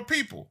type of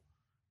people,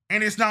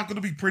 and it's not going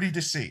to be pretty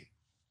to see.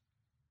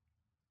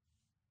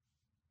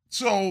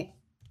 So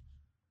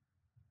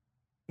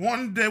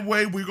one day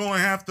way we're going to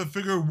have to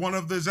figure one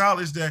of this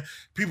out is that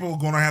people are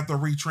going to have to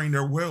retrain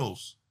their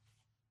wills.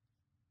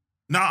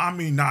 Now, I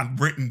mean, not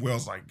written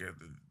wills like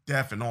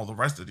death and all the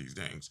rest of these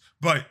things,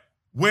 but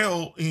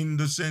will in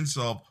the sense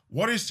of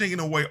what is taking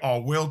away our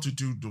will to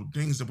do the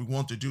things that we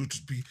want to do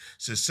to be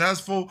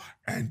successful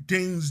and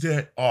things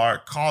that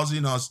are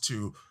causing us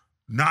to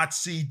not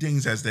see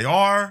things as they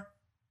are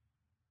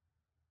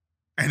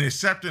and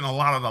accepting a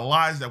lot of the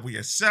lies that we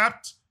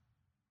accept.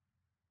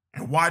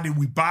 And why did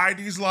we buy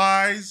these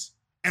lies?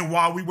 And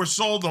why we were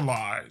sold the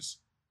lies.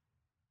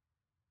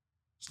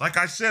 It's like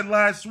I said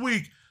last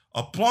week,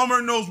 a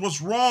plumber knows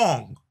what's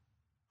wrong.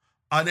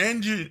 An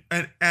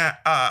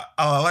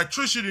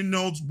electrician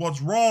knows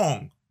what's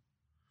wrong.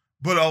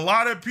 But a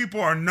lot of people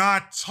are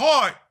not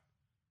taught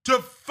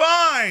to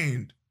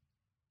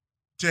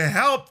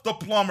help the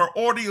plumber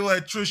or the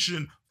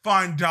electrician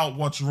find out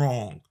what's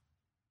wrong.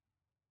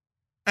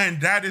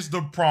 And that is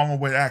the problem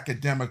with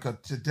academia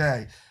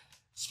today.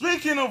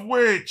 Speaking of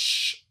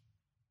which,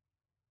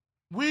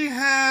 we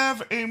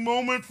have a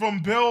moment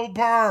from Bill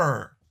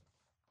Burr.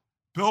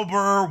 Bill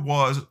Burr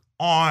was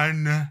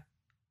on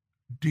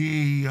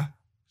the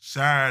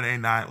Saturday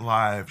Night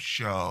Live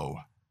show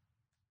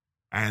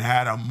and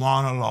had a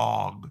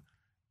monologue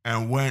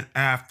and went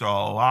after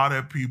a lot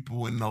of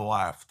people in the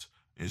left,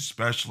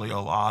 especially a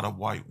lot of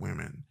white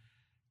women.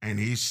 And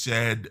he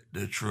said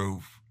the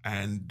truth.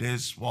 And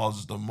this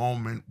was the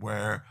moment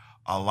where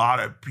a lot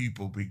of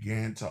people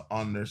began to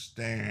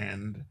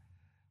understand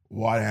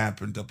what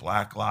happened to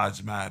Black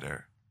Lives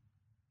Matter.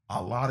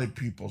 A lot of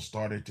people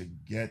started to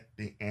get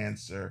the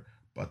answer,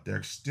 but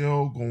they're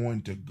still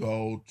going to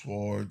go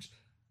towards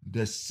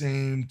the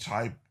same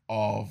type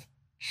of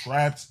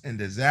traps and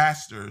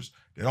disasters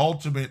that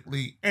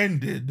ultimately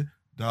ended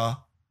the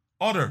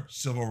other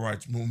civil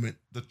rights movement,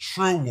 the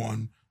true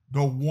one,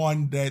 the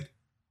one that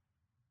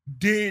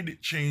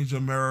did change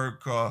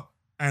America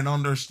and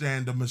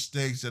understand the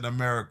mistakes that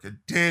America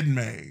did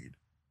made.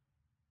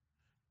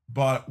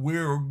 But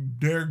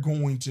they're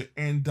going to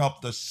end up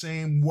the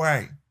same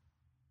way.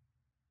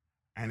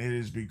 And it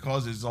is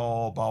because it's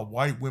all about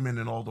white women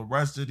and all the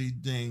rest of these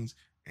things,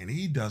 and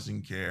he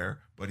doesn't care,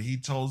 but he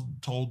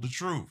told the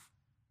truth.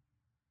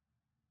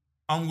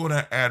 I'm going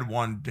to add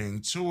one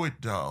thing to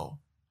it, though.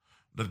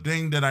 The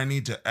thing that I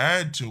need to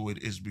add to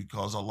it is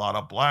because a lot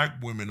of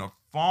Black women are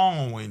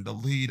following the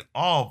lead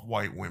of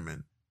white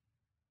women.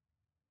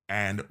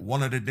 And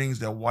one of the things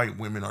that white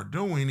women are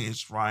doing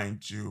is trying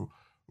to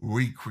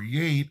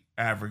recreate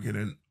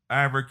African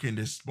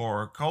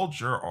diaspora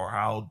culture, or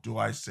how do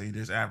I say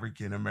this,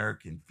 African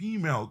American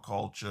female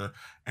culture,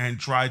 and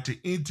try to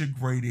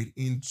integrate it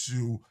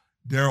into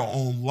their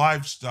own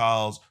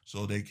lifestyles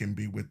so they can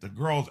be with the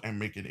girls and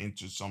make it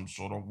into some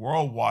sort of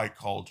worldwide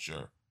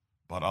culture.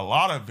 But a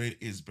lot of it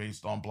is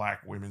based on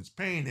Black women's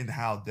pain and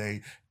how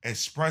they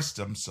express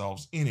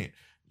themselves in it.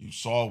 You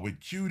saw it with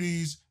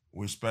Cuties,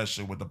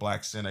 especially with the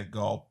Black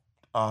Senegal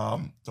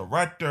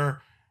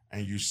director,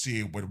 and you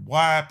see it with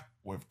WAP,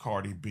 with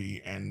Cardi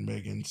B and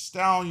Megan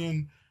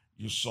Stallion.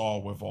 You saw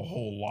it with a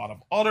whole lot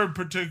of other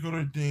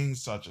particular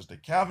things, such as the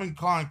Calvin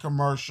Klein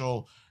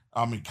commercial.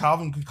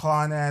 Calvin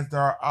Klein ads that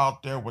are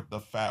out there with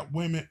the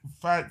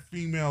fat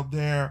female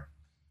there.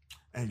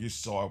 And you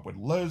saw it with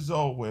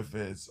Lizzo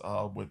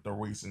with the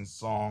recent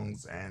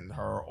songs and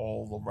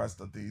all the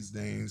rest of these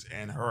things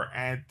and her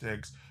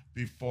antics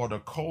before the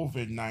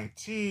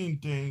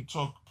COVID-19 thing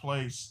took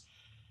place.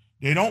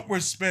 They don't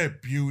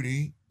respect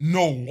beauty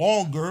no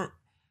longer.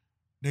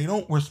 They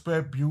don't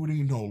respect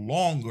beauty no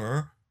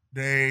longer.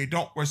 They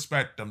don't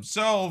respect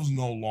themselves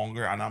no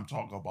longer. And I'm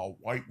talking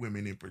about white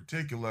women in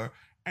particular.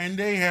 And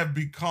they have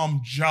become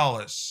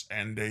jealous.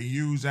 And they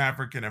use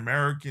African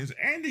Americans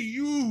and they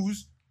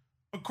use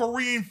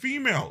Korean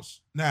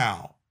females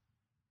now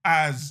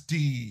as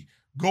the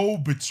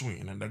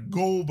go-between and the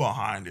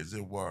go-behind, as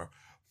it were,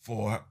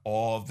 for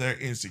all of their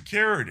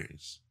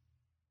insecurities.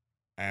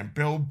 And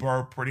Bill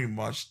Burr pretty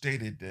much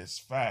stated this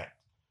fact.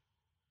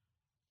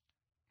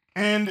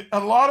 And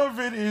a lot of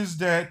it is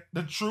that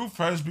the truth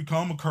has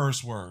become a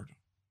curse word.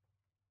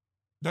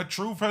 The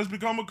truth has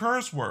become a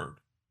curse word.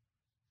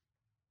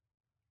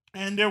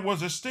 And there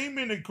was a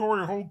statement that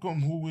Corey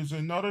Holcomb, who is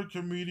another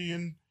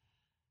comedian,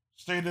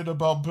 stated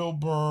about Bill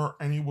Burr,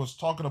 and he was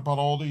talking about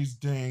all these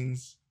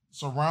things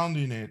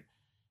surrounding it.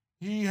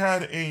 He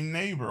had a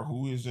neighbor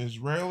who is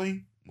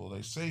Israeli. Well,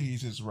 they say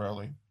he's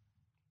Israeli.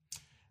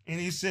 And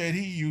he said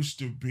he used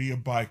to be a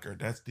biker.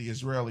 That's the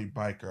Israeli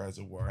biker, as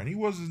it were. And he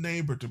was his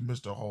neighbor to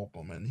Mr.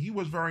 Holcomb, and he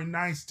was very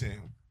nice to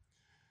him.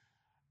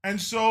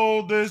 And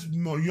so this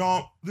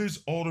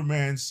older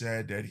man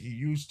said that he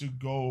used to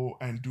go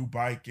and do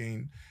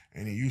biking,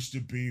 and he used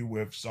to be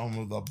with some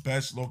of the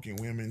best looking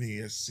women he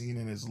has seen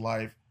in his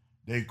life.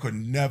 They could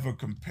never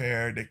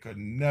compare. They could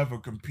never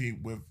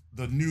compete with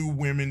the new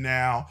women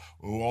now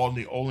who are on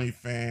the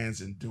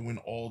OnlyFans and doing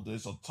all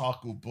this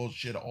otaku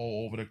bullshit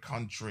all over the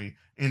country,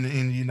 in the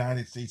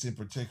United States in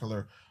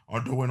particular,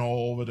 are doing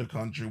all over the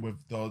country with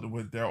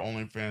their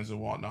OnlyFans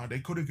and whatnot. They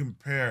couldn't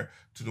compare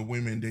to the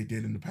women they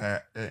did in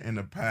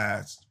the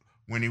past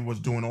when he was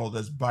doing all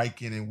this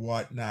biking and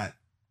whatnot,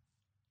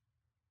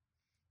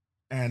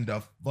 and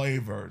the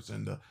flavors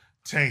and the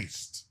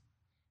taste.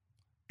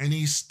 And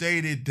he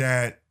stated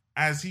that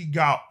as he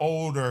got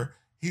older,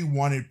 he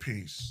wanted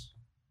peace.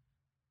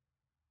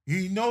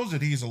 He knows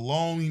that he's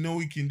alone. He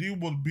knows he can deal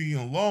with being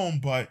alone,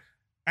 but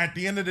at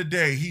the end of the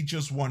day, he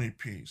just wanted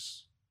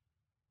peace.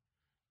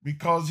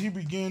 Because he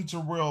began to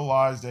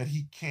realize that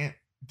he can't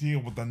deal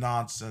with the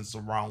nonsense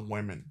around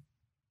women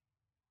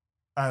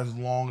as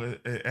long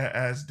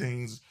as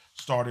things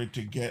started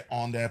to get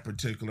on that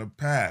particular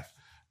path.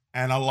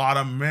 And a lot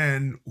of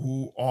men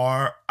who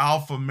are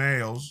alpha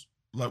males,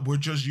 like we're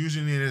just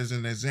using it as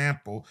an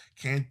example,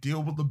 can't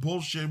deal with the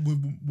bullshit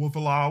with a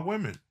lot of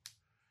women.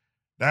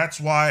 That's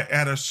why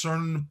at a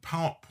certain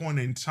point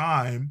in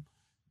time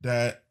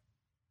that,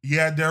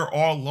 yeah, there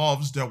are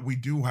loves that we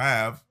do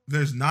have.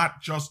 There's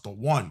not just the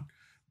one,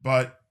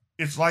 but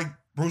it's like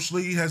Bruce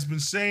Lee has been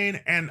saying,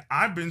 and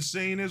I've been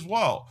saying as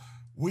well.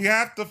 We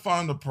have to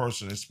find a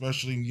person,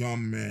 especially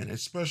young men,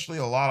 especially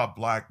a lot of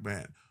black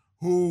men,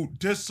 who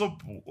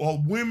a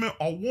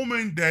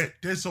woman that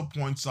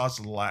disappoints us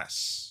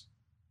less.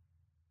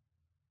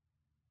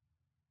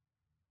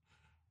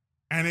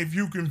 And if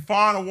you can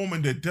find a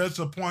woman that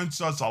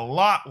disappoints us a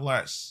lot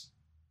less,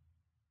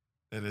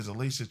 that is at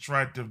least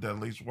attractive, that at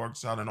least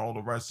works out, and all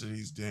the rest of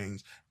these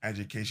things,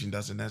 education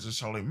doesn't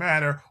necessarily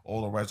matter,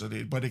 all the rest of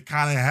it, but it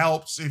kind of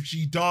helps if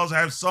she does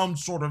have some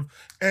sort of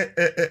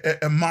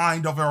a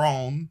mind of her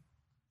own.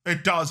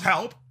 It does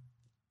help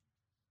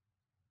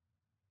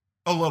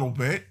a little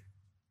bit.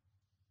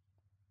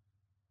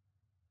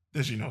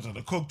 That she knows how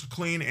to cook, to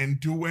clean, and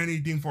do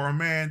anything for a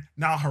man,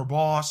 not her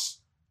boss,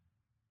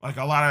 like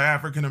a lot of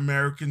African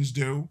Americans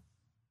do,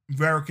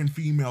 American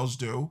females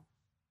do,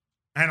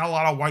 and a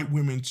lot of white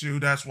women too.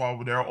 That's why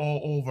they're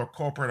all over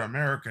corporate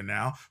America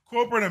now.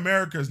 Corporate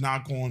America is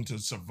not going to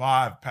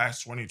survive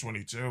past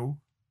 2022.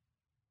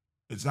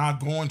 It's not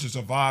going to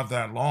survive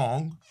that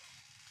long.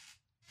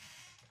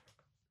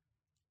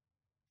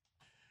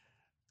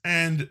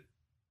 And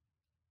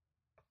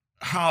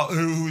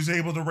who's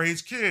able to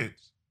raise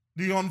kids?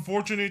 The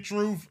unfortunate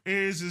truth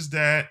is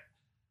that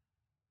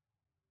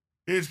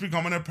it's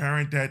becoming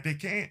apparent that they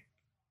can't.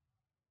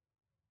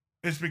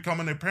 It's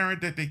becoming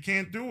apparent that they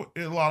can't do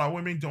it. A lot of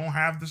women don't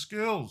have the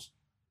skills.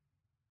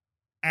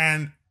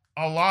 And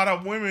a lot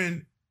of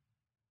women,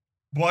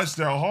 bless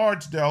their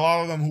hearts, there are a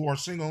lot of them who are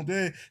single,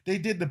 they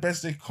did the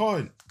best they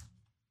could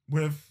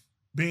with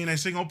being a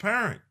single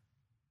parent.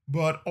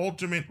 But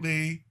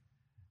ultimately,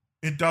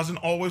 it doesn't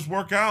always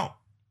work out.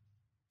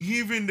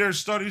 Even there's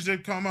studies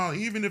that come out,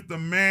 even if the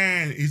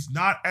man is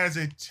not as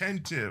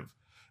attentive,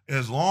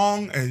 as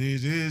long as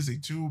it is a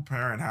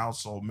two-parent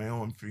household,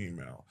 male and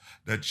female,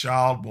 the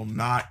child will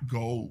not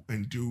go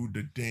and do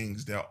the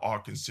things that are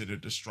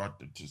considered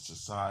destructive to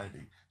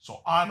society.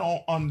 So I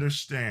don't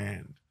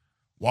understand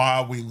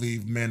why we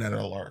leave men at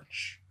a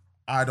lurch.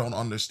 I don't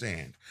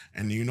understand.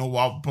 And you know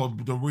why?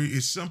 The reason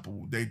is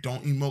simple. They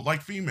don't emote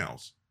like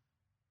females.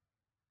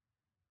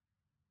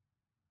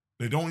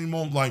 They don't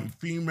emote like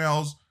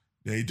females.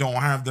 They don't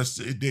have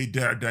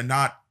they're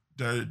not,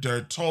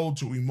 they're told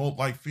to emote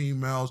like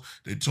females.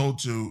 They're told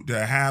to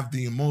have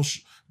the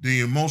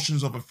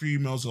emotions of a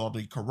female are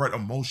the correct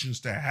emotions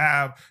to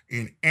have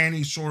in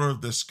any sort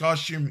of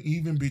discussion,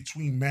 even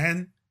between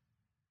men.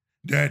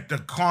 That the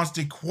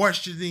constant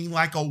questioning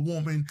like a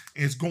woman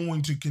is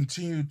going to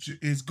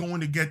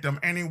get them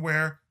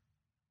anywhere.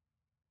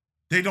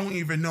 They don't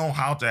even know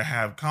how to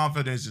have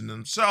confidence in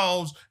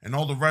themselves and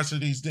all the rest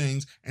of these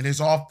things, and it's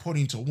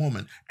off-putting to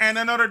women. And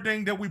another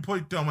thing that we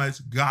put them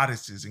as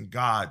goddesses and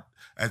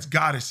as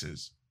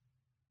goddesses,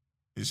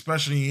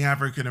 especially in the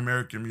African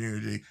American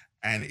community,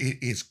 and it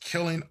is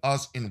killing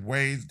us in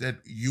ways that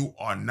you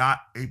are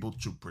not able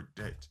to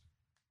predict.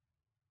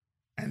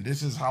 And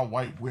this is how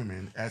white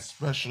women,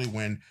 especially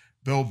when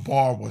Bill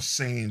Barr was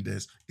saying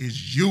this,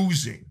 is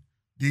using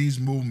these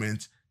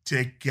movements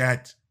to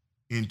get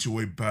into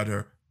a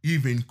better,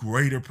 even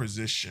greater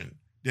position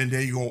than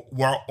they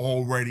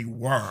already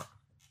were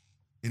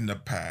in the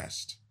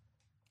past.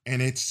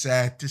 And it's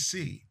sad to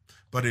see,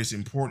 but it's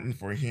important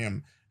for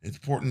him. It's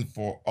important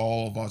for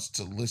all of us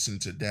to listen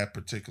to that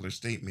particular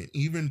statement.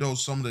 Even though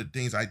some of the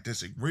things I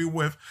disagree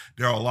with,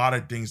 there are a lot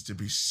of things to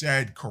be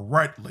said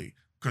correctly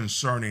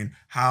concerning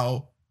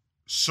how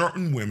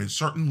certain women,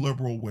 certain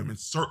liberal women,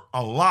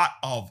 a lot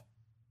of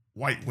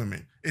white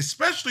women,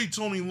 especially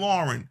Toni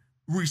Lauren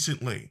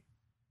recently,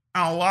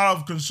 and a lot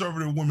of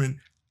conservative women,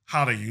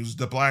 how to use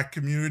the black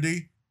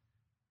community,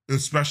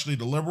 especially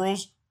the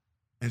liberals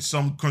and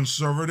some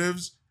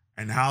conservatives,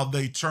 and how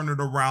they turn it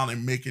around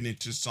and make it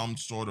into some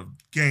sort of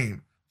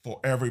game for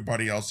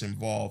everybody else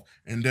involved.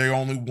 And they're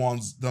only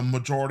ones, the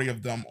majority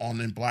of them on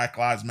in Black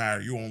Lives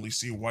Matter, you only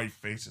see white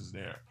faces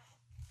there.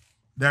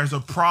 There's a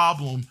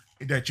problem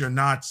that you're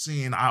not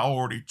seeing. I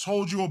already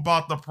told you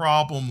about the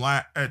problem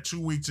 2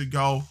 weeks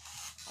ago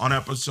on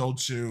episode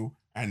 2,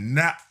 and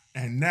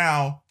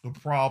now the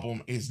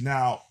problem is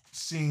now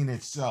seeing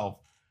itself.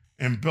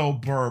 And Bill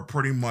Burr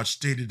pretty much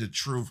stated the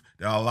truth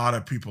that a lot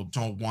of people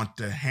don't want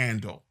to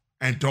handle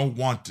and don't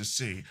want to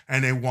see,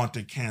 and they want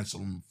to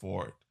cancel him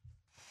for it.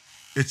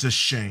 It's a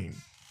shame,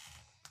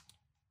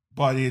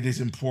 but it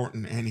is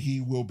important, and he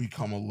will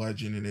become a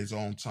legend in his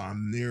own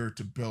time, nearer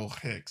to Bill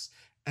Hicks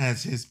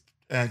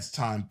as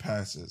time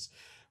passes.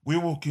 We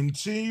will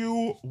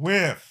continue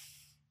with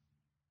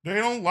they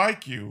don't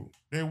like you,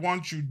 they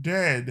want you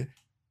dead,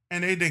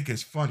 and they think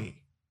it's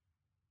funny.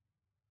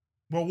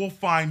 Well, we'll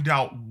find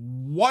out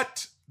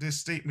what this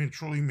statement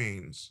truly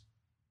means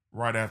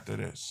right after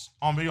this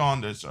on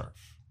Beyond This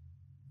Earth.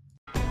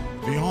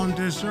 Beyond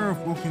This Earth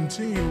will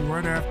continue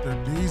right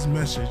after these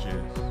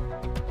messages.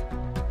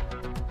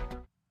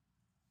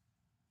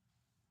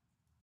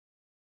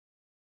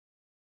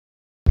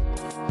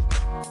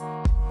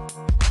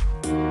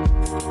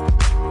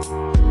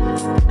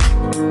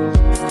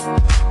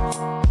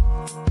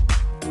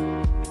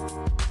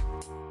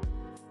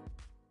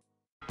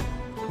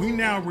 We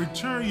now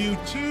return you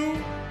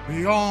to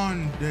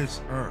Beyond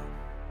This Earth.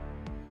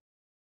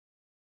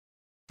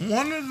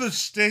 One of the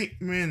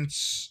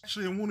statements,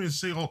 actually, I wouldn't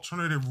say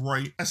alternative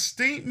right, a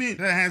statement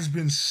that has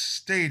been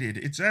stated.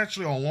 It's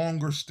actually a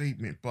longer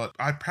statement, but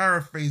I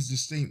paraphrase the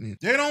statement.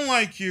 They don't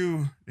like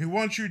you, they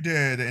want you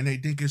dead, and they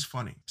think it's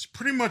funny. It's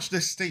pretty much the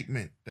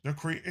statement that the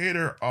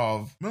creator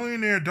of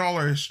Millionaire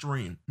Dollar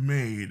Stream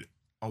made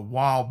a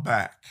while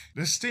back.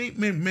 The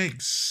statement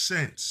makes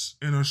sense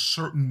in a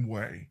certain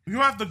way. You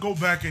have to go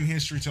back in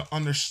history to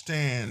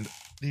understand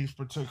these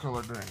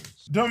particular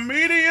things. The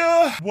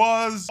media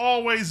was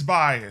always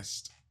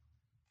biased.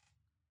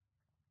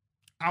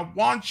 I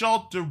want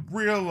y'all to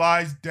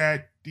realize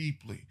that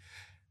deeply.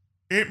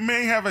 It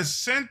may have a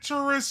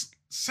centrist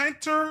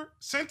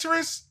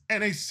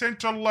and a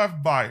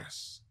center-left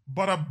bias,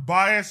 but a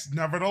bias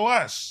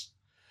nevertheless.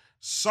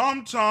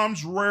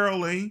 Sometimes,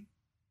 rarely,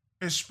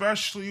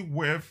 especially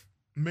with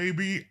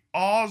maybe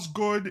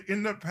Osgood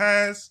in the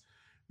past,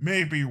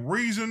 maybe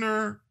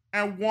Reasoner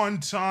at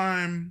one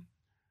time,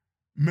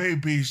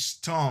 maybe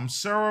Tom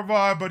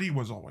Saravai, but he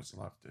was always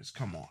leftist.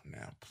 Come on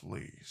now,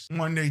 please.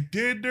 When they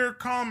did their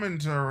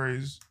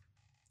commentaries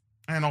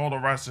and all the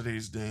rest of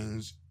these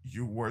things,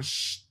 you were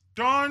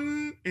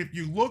stunned. If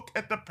you look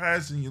at the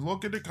past and you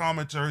look at the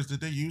commentaries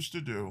that they used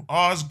to do,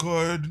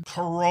 Osgood,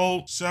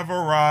 Carole,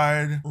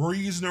 Severide,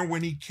 Reasoner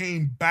when he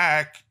came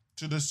back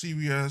to the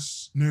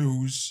CBS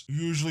News, you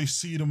usually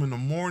see them in the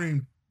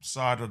morning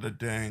side of the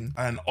thing,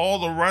 and all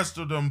the rest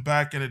of them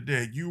back in the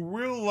day, you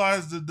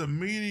realize that the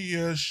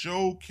media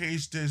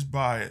showcased this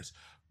bias.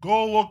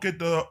 Go look at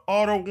the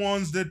other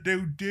ones that they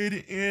did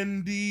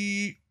in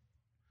the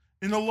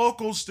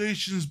local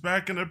stations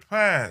back in the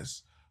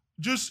past.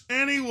 Just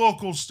any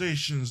local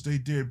stations they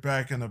did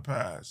back in the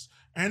past.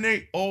 And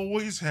they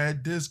always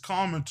had this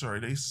commentary.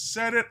 They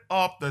set it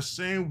up the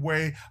same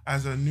way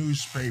as a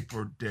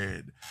newspaper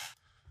did.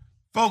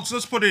 Folks,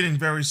 let's put it in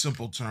very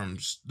simple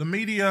terms. The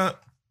media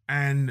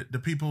and the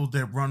people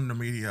that run the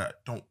media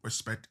don't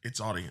respect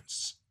its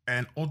audience.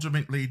 And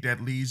ultimately,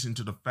 that leads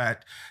into the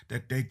fact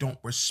that they don't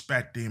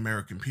respect the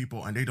American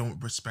people and they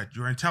don't respect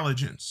your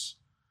intelligence.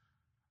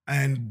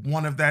 And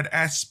one of that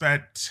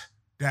aspect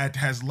that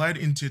has led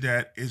into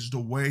that is the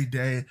way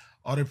that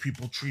other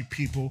people treat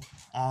people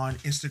on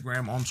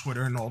Instagram, on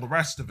Twitter, and all the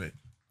rest of it.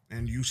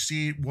 And you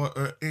see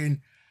it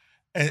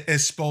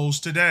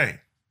exposed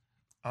today.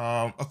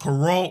 A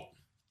Carole,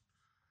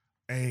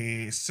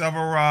 a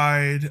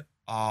Severide,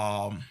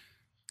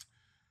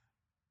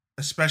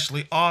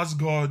 especially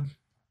Osgood,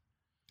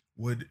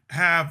 would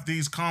have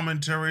these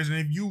commentaries, and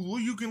if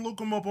you can look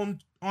them up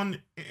on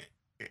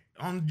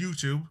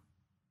YouTube,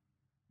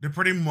 they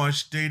pretty much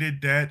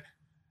stated that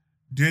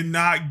did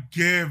not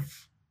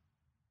give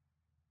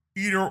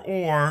either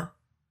or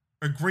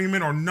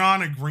agreement or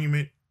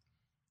non-agreement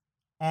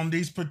on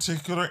these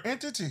particular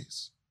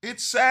entities.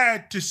 It's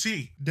sad to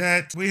see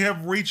that we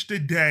have reached a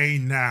day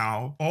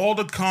now. All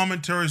the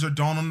commentaries are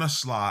done on the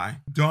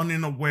sly, done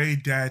in a way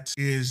that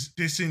is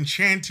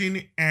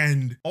disenchanting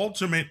and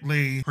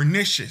ultimately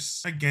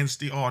pernicious against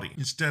the audience,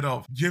 instead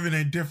of giving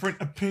a different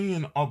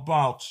opinion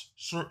about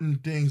certain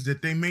things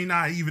that they may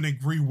not even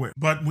agree with.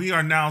 But we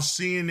are now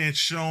seeing it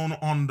shown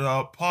on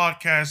the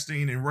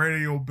podcasting and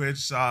radio bit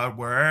side,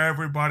 where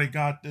everybody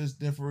got this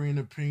differing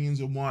opinions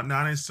and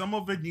whatnot, and some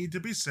of it need to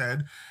be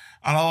said.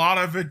 And a lot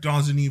of it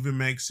doesn't even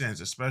make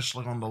sense,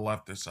 especially on the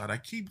leftist side. I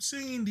keep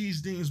saying these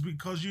things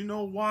because you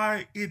know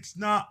why? It's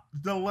not,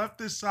 the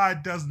leftist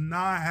side does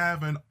not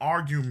have an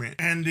argument.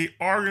 And the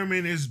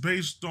argument is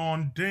based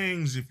on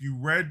things, if you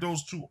read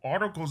those 2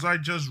 articles I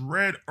just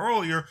read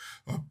earlier,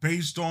 are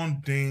based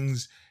on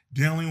things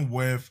dealing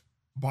with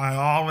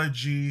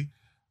biology,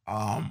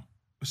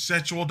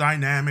 sexual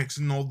dynamics,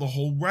 and all the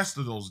whole rest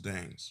of those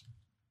things.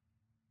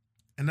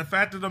 And the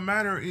fact of the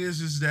matter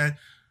is that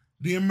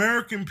the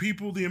American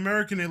people, the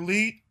American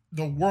elite,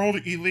 the world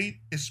elite,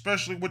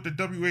 especially with the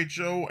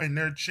WHO and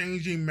their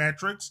changing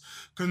metrics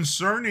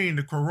concerning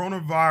the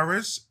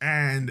coronavirus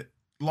and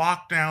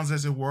lockdowns,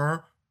 as it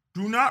were,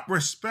 do not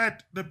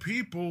respect the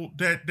people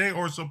that they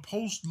are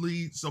supposed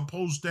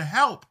to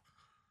help.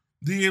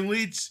 The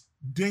elites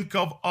think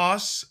of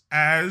us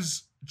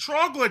as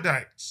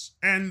troglodytes,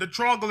 and the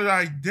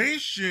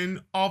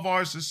troglodytation of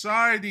our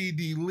society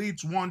the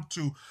elites want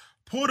to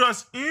put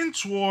us in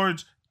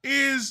towards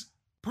is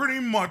pretty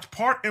much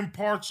part and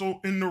parcel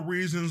in the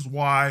reasons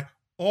why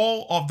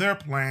all of their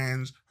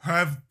plans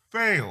have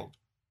failed.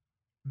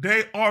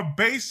 They are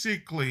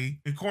basically,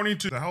 according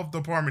to the health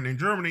department in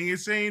Germany,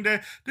 is saying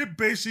that they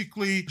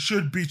basically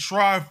should be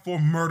tried for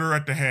murder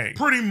at the Hague.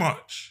 Pretty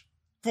much.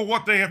 For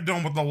what they have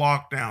done with the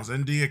lockdowns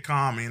and the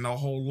economy and a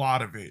whole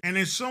lot of it. And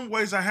in some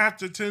ways, I have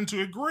to tend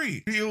to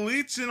agree. The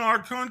elites in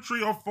our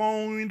country are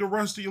following the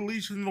rest of the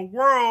elites in the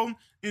world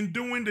in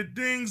doing the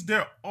things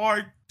that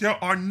are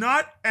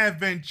not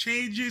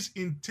advantageous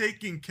in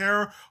taking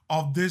care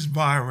of this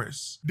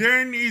virus. They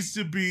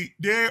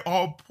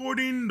are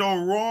putting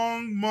the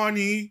wrong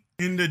money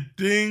in the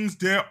things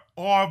that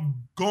are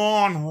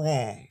gone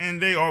wrong.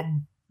 And they are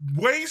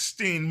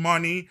wasting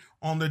money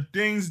on the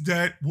things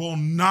that will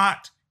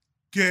not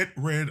get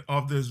rid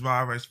of this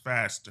virus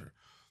faster.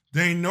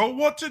 They know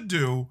what to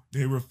do,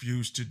 they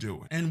refuse to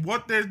do it. And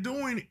what they're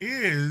doing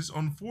is,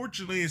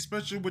 unfortunately,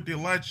 especially with the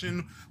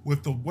election,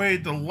 with the way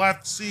the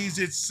left sees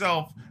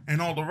itself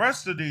and all the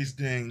rest of these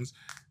things,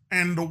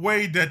 and the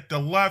way that the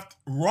left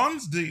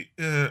runs the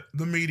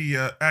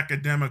media,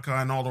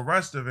 academica, and all the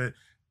rest of it,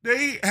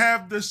 they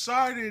have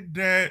decided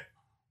that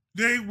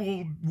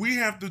we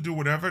have to do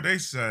whatever they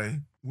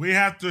say. We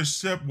have to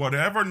accept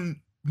whatever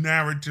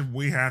narrative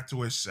we have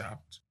to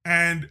accept.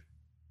 And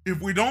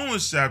if we don't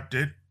accept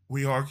it,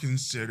 we are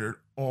considered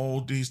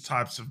all these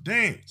types of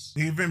things.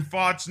 Even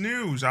Fox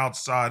News,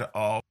 outside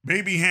of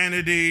maybe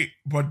Hannity,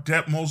 but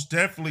most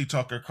definitely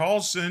Tucker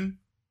Carlson,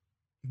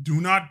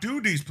 do not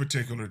do these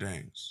particular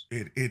things.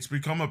 It's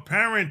become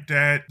apparent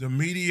that the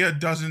media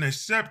doesn't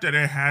accept that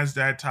it has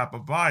that type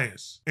of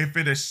bias. If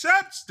it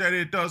accepts that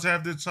it does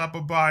have this type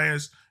of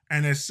bias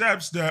and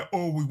accepts that,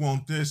 oh, we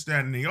want this,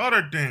 that, and the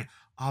other thing,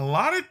 a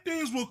lot of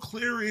things will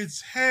clear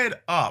its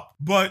head up,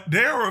 but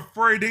they're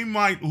afraid they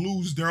might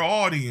lose their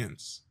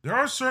audience. There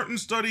are certain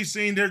studies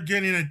saying they're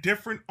getting a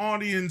different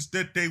audience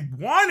that they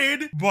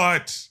wanted,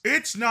 but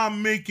it's not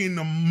making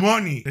the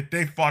money that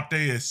they thought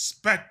they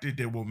expected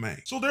it will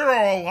make. So there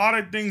are a lot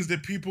of things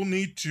that people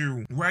need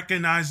to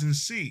recognize and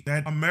see,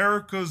 that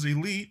America's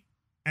elite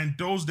and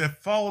those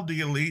that follow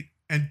the elite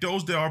and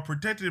those that are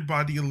protected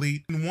by the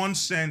elite, in one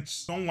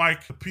sense, don't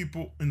like the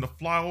people in the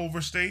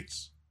flyover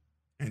states,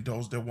 and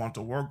those that want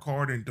to work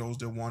hard, and those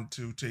that want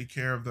to take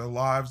care of their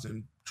lives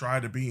and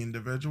try to be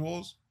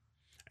individuals.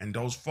 And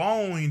those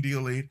following the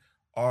elite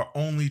are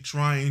only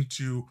trying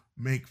to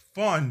make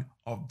fun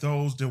of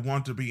those that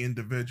want to be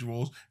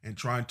individuals and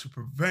trying to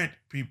prevent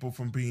people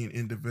from being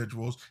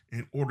individuals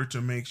in order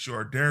to make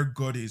sure their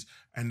goodies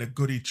and the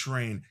goodie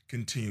train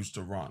continues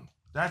to run.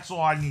 That's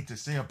all I need to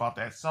say about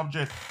that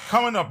subject.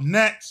 Coming up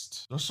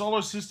next, the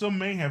solar system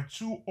may have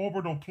 2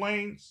 orbital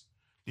planes.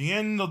 The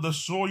end of the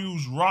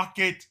Soyuz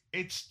rocket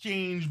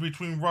exchange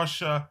between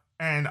Russia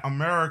and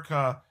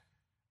America.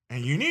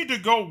 And you need to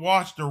go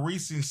watch the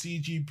recent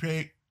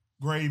CG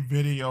Gray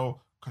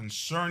video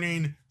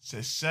concerning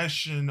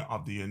secession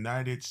of the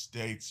United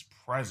States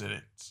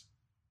president.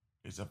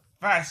 It's a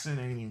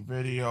fascinating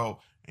video,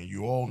 and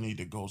you all need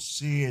to go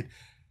see it.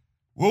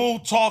 We'll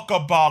talk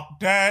about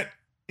that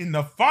in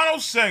the final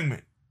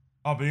segment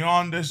of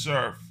Beyond This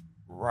Earth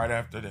right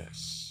after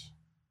this.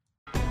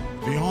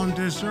 Beyond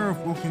This Earth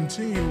will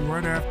continue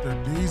right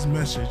after these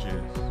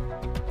messages.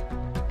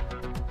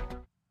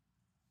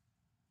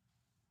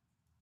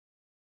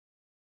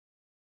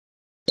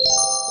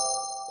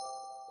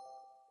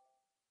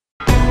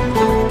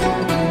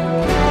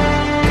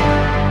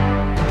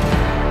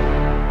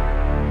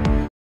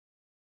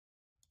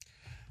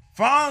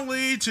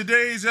 Finally,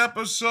 today's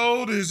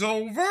episode is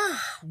over.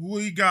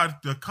 We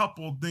got a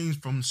couple things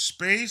from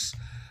space.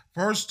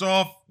 First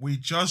off, we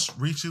just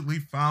recently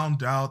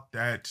found out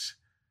that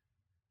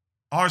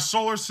our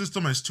solar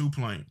system has 2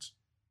 planes.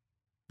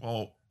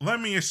 Well, let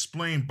me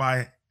explain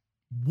by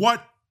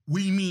what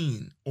we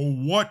mean, or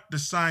what the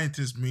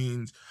scientist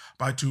means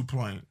by 2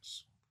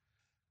 planes.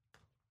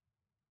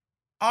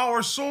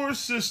 Our solar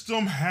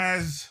system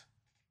has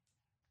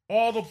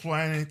all the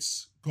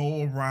planets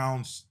go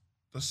around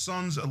the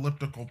sun's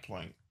elliptical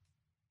plane.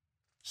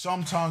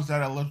 Sometimes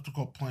that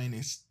elliptical plane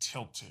is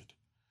tilted,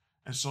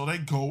 and so they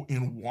go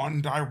in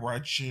one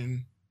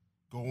direction,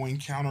 going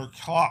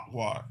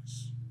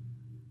counterclockwise.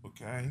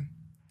 Okay?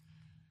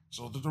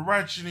 So the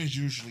direction is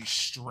usually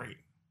straight.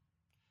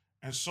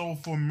 And so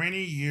for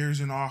many years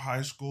in our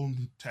high school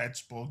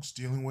textbooks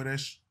dealing with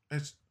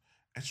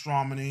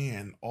astronomy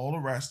and all the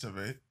rest of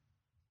it,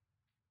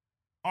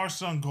 our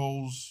sun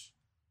goes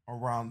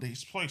around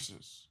these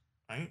places,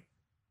 right?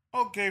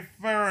 Okay,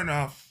 fair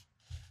enough.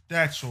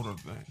 That sort of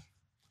thing.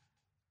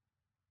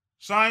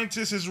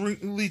 Scientists has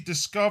recently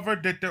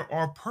discovered that there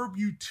are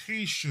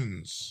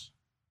permutations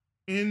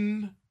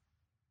in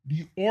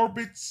the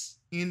orbits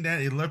in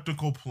that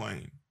elliptical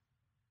plane.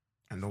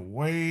 And the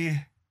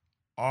way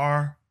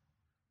our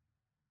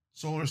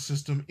solar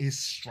system is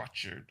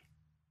structured,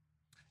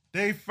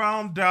 they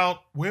found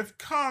out with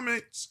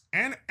comets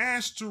and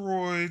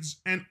asteroids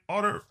and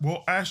other,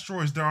 well,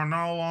 asteroids that are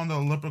not on the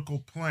elliptical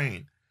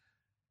plane,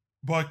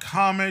 but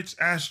comets,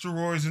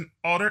 asteroids, and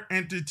other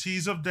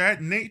entities of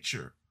that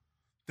nature,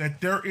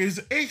 that there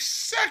is a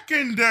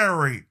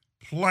secondary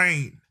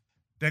plane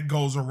that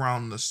goes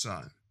around the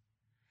sun.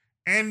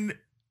 And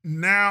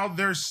now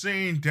they're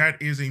saying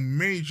that is a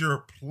major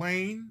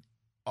plane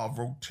of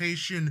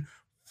rotation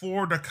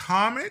for the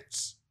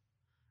comets.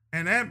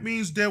 And that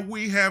means that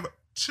we have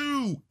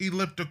two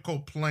elliptical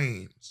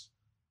planes.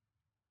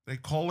 They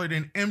call it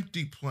an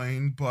empty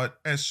plane, but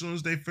as soon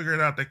as they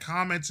figured out the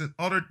comets and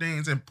other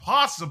things, and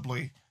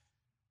possibly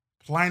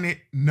Planet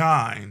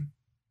 9,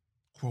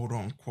 quote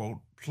unquote,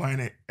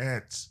 Planet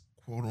X,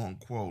 quote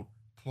unquote,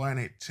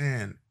 Planet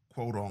 10,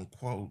 quote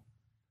unquote,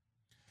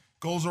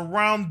 goes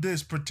around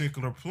this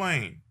particular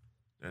plane.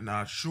 They're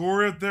not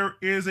sure if there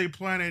is a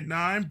Planet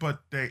 9,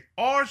 but they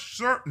are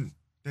certain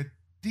that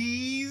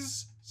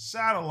these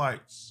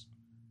satellites,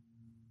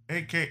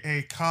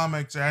 aka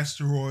comets,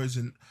 asteroids,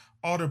 and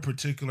other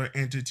particular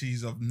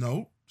entities of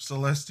note,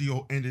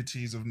 celestial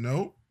entities of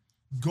note,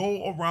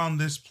 go around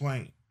this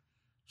plane.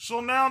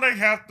 So now they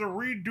have to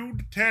redo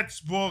the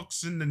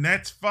textbooks in the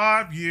next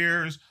 5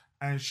 years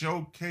and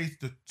showcase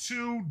the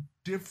two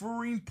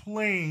differing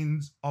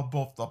planes of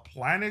both the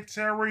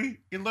planetary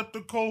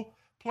elliptical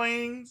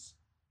planes,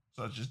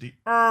 such as the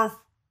Earth,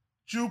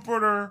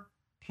 Jupiter,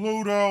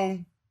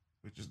 Pluto,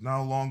 which is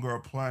no longer a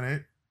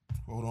planet,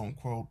 quote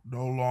unquote,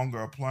 no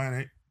longer a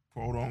planet,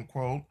 quote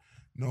unquote,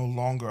 no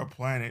longer a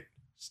planet,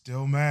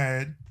 still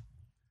mad,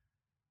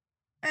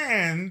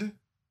 and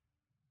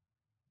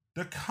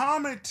the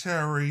comet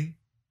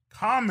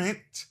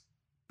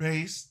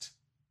based,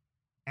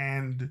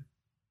 and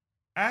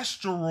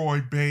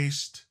asteroid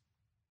based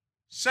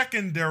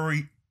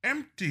secondary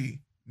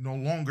empty, no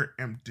longer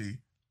empty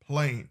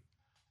plane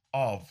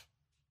of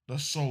the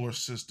solar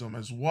system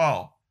as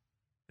well.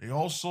 They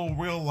also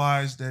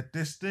realize that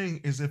this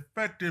thing is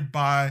affected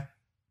by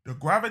the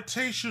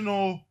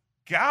gravitational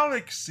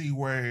galaxy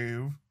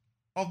wave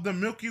of the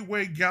Milky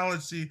Way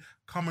galaxy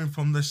coming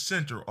from the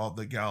center of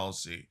the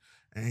galaxy.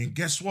 And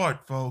guess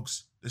what,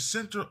 folks? The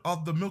center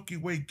of the Milky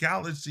Way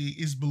galaxy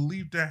is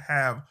believed to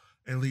have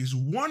at least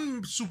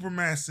one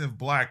supermassive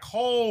black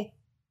hole,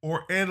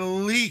 or at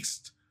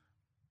least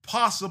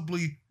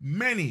possibly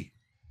many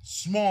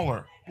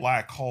smaller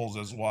black holes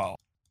as well.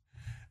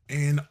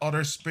 In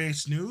other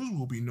space news,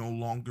 we'll no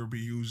longer be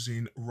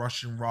using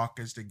Russian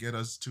rockets to get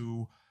us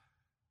to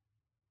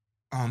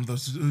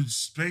the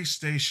space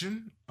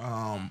station.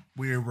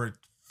 We're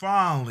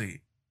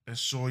finally, the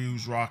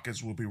Soyuz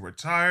rockets will be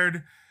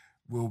retired.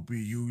 We'll be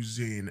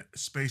using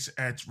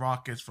SpaceX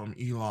rockets from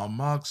Elon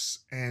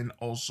Musk, and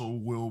also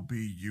we'll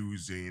be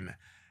using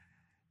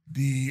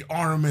the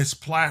Artemis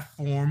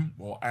platform,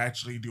 well,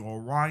 actually the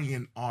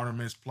Orion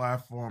Artemis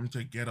platform,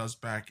 to get us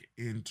back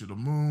into the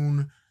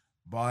moon.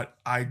 But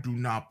I do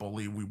not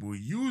believe we will be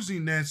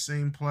using that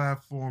same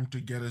platform to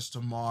get us to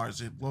Mars.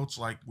 It looks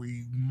like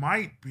we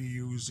might be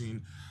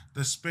using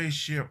the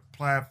spaceship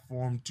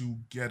platform to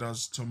get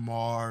us to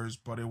Mars,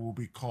 but it will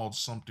be called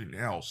something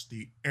else,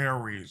 the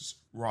Ares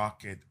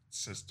rocket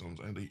systems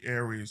and the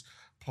Ares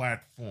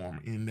platform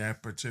in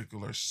that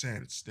particular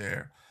sense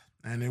there.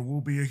 And it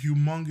will be a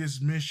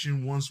humongous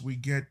mission once we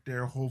get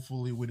there,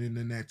 hopefully within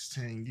the next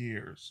 10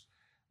 years,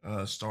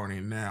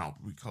 starting now,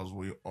 because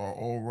we are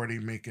already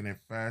making a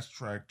fast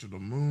track to the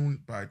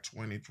moon by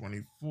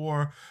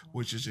 2024,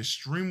 which is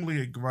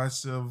extremely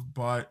aggressive.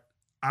 But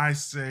I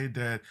say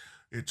that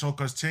it took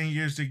us 10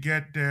 years to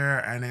get there,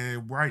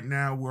 and right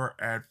now we're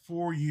at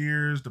 4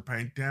 years. The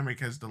pandemic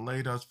has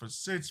delayed us for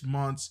 6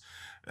 months.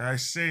 I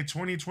say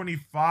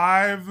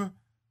 2025.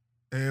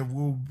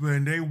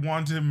 When they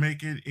want to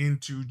make it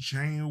into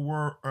July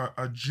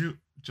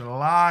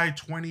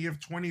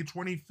 20th,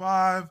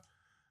 2025,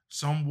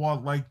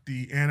 somewhat like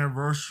the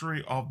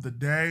anniversary of the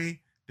day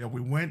that we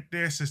went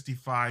there,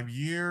 65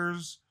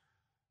 years.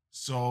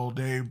 So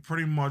they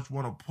pretty much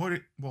want to put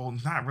it, well,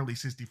 not really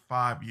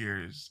 65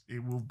 years.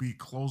 It will be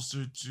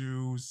closer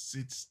to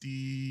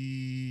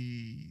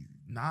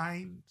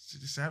 69,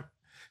 67,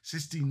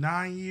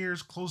 69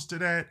 years, close to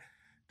that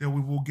we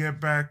will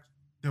get back,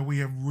 that we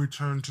have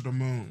returned to the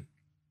moon.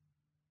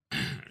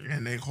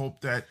 And they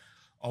hope that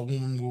a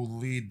woman will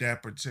lead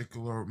that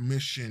particular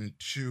mission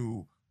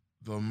to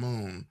the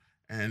moon.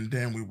 And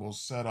then we will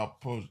set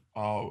up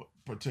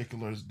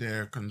particulars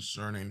there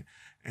concerning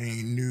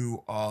a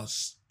new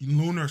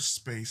lunar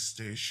space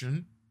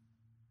station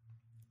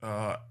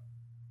that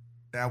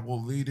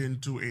will lead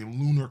into a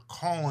lunar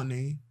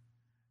colony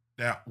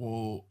that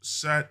will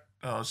set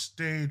a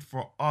stage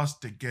for us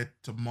to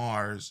get to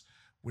Mars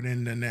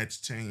within the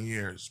next 10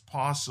 years.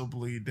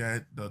 Possibly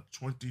that the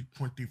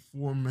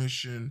 2024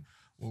 mission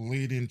will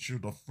lead into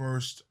the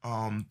first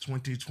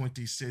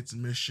 2026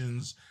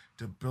 missions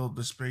to build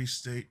the space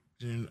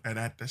station. And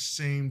at the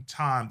same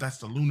time, that's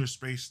the lunar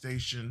space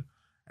station.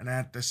 And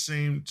at the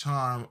same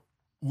time,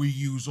 we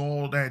use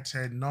all that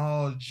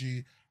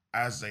technology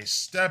as a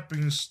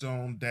stepping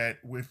stone that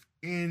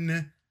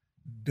within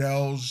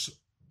those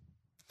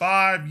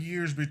 5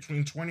 years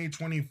between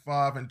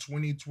 2025 and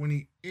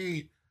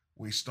 2028,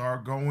 we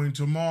start going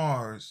to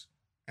Mars.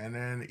 And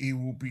then it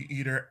will be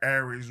either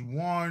Ares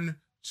 1,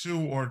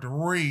 2, or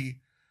 3.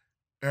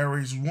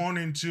 Ares 1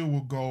 and 2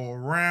 will go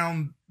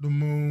around the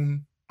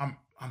moon, I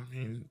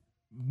mean,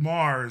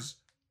 Mars.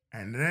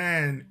 And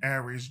then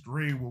Ares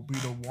 3 will be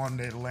the one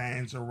that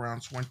lands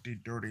around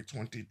 2030,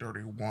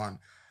 2031.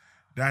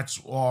 That's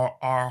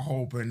our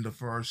hope, and the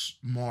first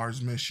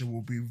Mars mission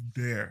will be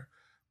there.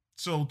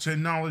 So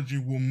technology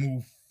will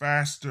move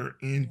faster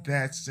in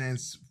that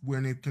sense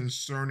when it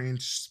concerning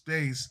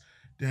space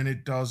than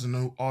it does in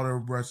the other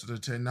rest of the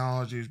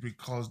technologies,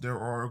 because there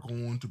are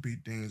going to be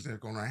things that are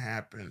going to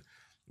happen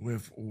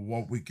with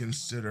what we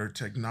consider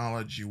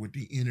technology with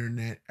the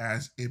internet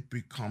as it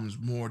becomes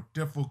more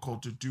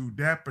difficult to do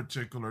that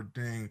particular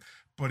thing,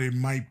 but it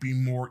might be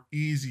more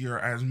easier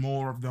as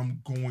more of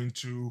them going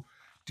to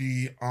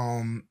the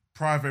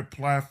private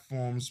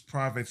platforms,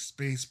 private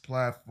space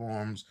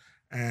platforms,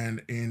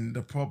 and in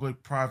the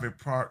public private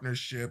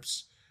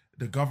partnerships,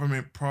 the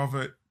government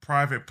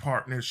private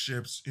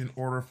partnerships, in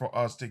order for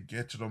us to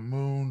get to the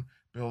moon,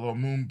 build a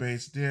moon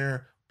base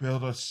there,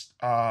 build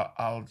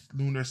a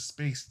lunar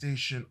space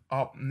station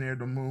up near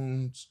the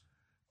moon's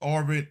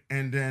orbit,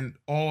 and then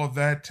all of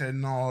that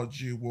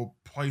technology will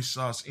place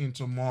us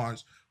into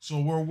Mars. So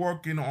we're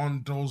working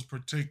on those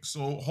particular.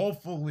 So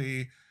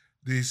hopefully,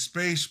 the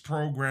space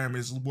program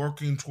is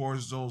working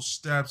towards those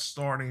steps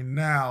starting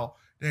now.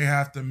 They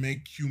have to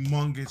make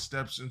humongous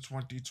steps in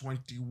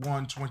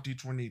 2021,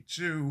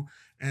 2022,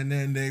 and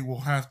then they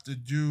will have to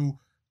do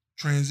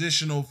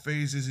transitional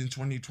phases in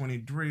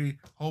 2023,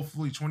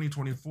 hopefully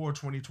 2024,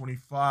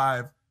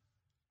 2025,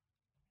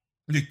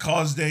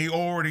 because they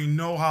already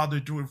know how to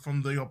do it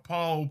from the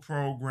Apollo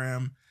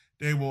program.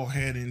 They will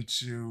head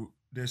into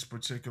this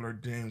particular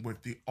thing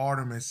with the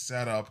Artemis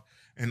setup,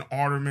 and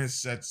Artemis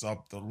sets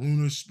up the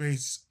lunar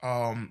space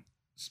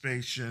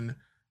station,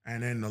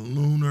 and then the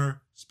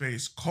lunar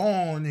space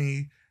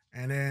colony,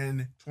 and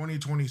then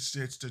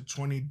 2026 to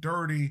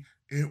 2030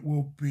 it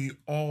will be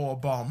all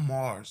about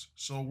Mars.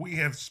 So we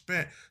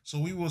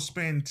will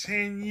spend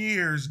 10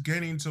 years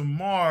getting to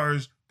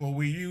Mars, but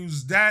we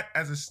use that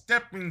as a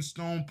stepping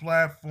stone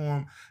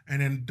platform,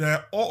 and then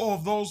that all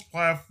of those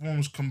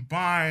platforms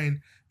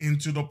combine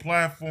into the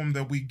platform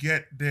that we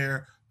get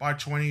there by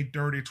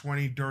 2030,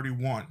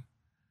 2031.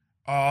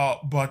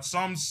 But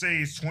some say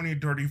it's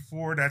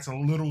 2034. That's a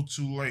little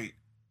too late.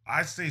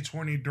 I say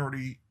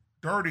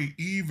 2030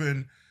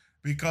 even,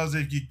 because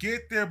if you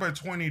get there by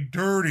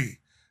 2030,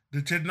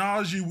 the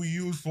technology we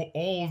use for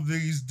all of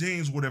these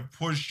things would have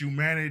pushed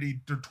humanity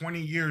to 20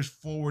 years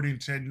forward in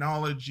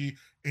technology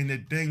and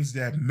the things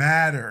that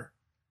matter.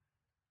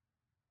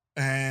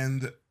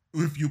 And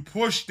if you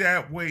push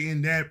that way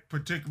in that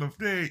particular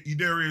thing,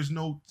 there is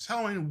no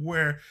telling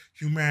where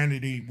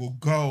humanity will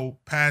go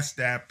past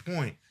that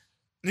point.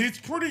 It's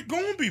going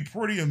to be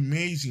pretty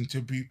amazing,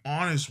 to be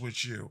honest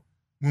with you,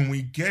 when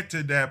we get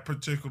to that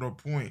particular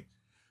point.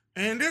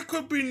 And there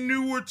could be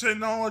newer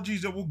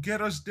technologies that will get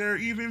us there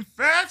even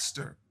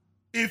faster,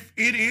 if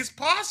it is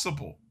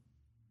possible.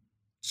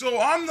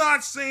 So I'm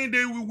not saying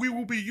that we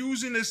will be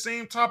using the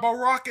same type of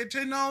rocket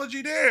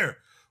technology there.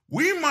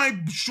 We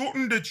might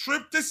shorten the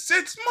trip to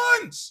 6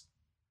 months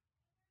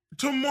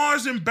to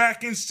Mars and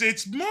back in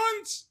 6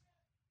 months.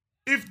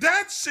 If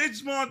that's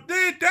 6 months,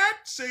 that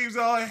saves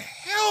a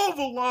hell of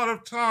a lot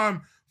of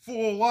time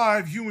for a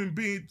live human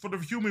being, for the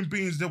human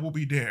beings that will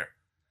be there.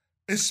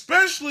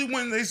 Especially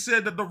when they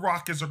said that the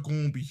rockets are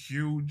going to be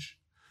huge.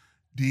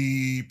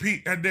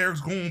 And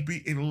there's going to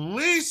be at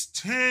least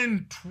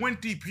 10,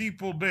 20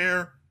 people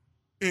there.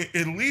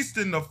 At least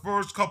in the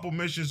first couple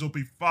missions, will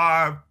be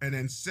 5 and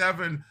then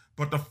 7.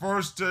 But the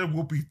first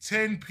will be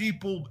 10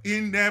 people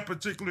in that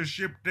particular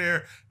ship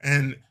there.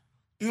 And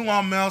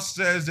Elon Musk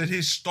says that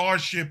his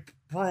Starship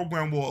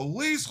program will at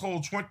least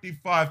hold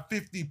 25,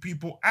 50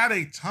 people at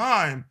a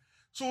time.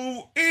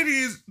 So it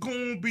is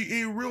going to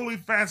be a really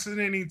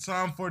fascinating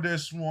time for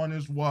this one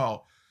as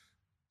well.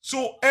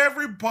 So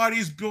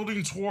everybody's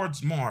building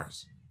towards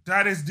Mars.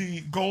 That is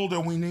the goal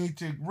that we need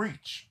to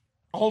reach,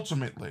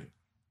 ultimately.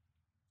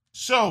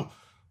 So,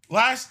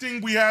 last thing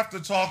we have to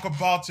talk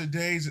about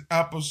today's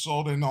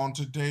episode and on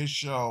today's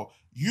show,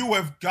 you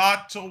have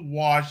got to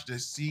watch the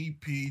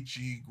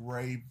CPG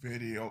Grey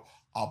video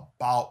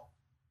about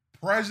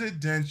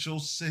presidential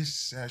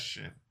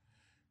succession.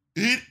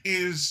 It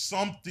is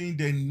something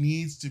that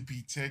needs to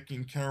be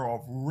taken care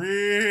of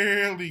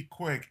really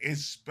quick,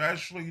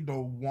 especially the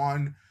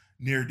one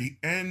near the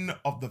end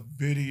of the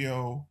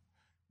video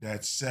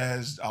that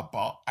says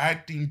about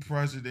acting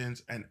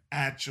presidents and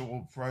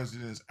actual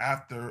presidents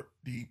after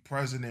the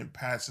president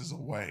passes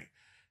away.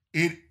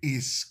 It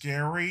is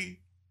scary.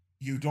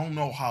 You don't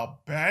know how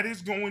bad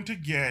it's going to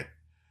get.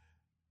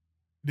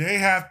 They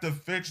have to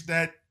fix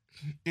that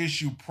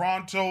issue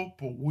pronto,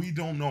 but we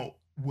don't know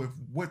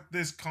with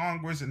this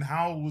Congress and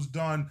how it was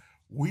done.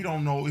 We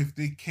don't know if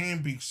they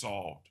can be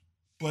solved.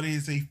 But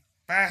it's a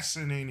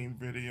fascinating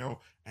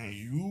video, and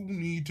you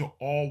need to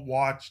all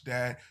watch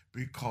that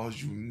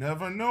because you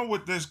never know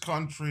with this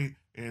country.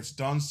 It's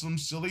done some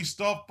silly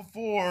stuff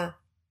before.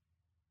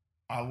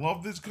 I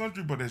love this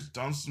country, but it's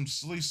done some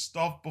silly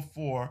stuff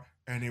before,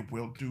 and it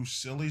will do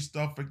silly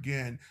stuff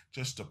again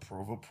just to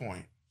prove a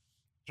point.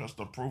 Just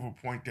to prove a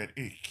point that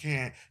it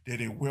can,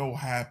 that it will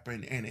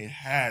happen, and it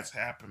has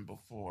happened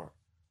before.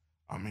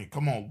 I mean,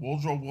 come on,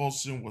 Woodrow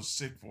Wilson was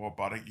sick for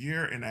about a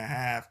year and a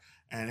half,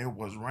 and it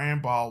was ran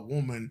by a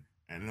woman,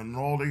 and then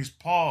all these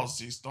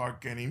policies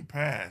start getting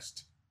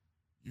passed.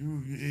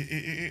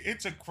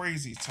 It's a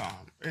crazy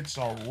time. It's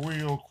a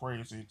real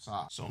crazy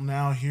time. So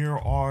now here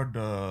are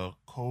the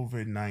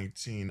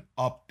COVID-19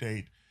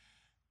 update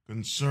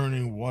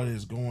concerning what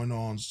is going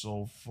on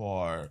so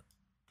far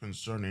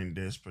concerning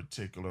this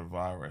particular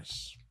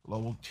virus.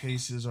 Global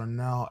cases are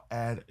now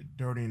at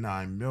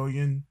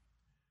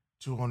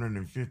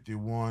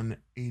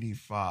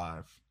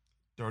 39,251,085.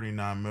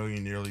 39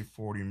 million, nearly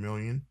 40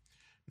 million.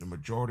 The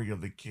majority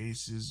of the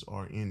cases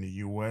are in the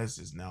US,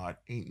 is now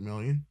at 8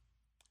 million.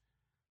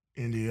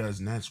 India is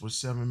next with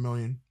 7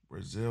 million.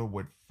 Brazil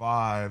with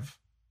 5.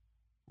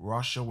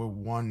 Russia with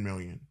 1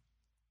 million.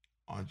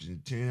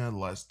 Argentina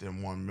less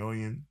than 1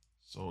 million.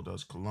 So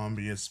does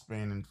Colombia,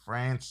 Spain, and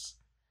France.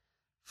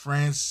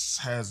 France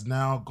has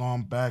now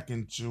gone back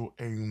into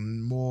a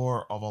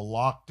more of a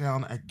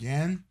lockdown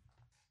again.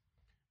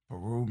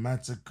 Peru,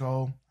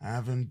 Mexico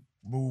haven't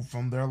moved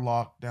from their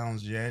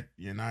lockdowns yet.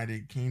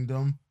 United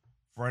Kingdom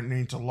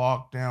threatening to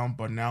lock down,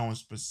 but now in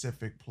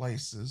specific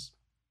places.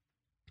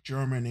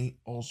 Germany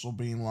also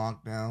being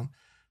locked down.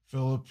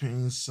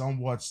 Philippines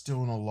somewhat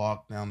still in a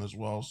lockdown as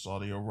well.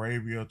 Saudi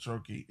Arabia,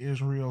 Turkey,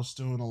 Israel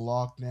still in a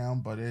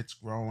lockdown, but it's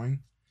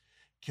growing.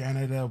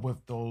 Canada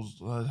with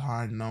those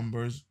high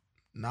numbers,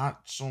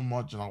 not so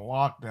much in a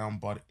lockdown,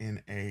 but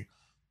in a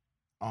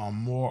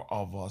more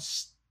of a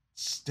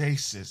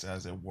stasis,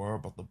 as it were.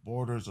 But the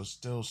borders are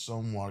still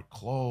somewhat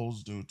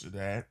closed due to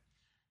that.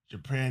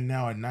 Japan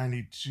now at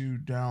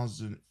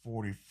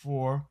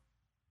 92,044,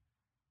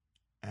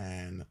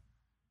 and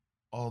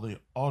all the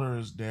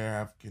others there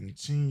have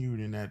continued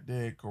in that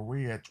day.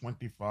 Korea at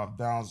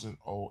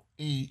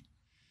 25,008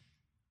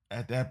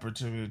 at that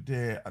particular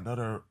day.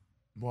 Another,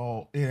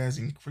 well, it has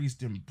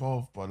increased in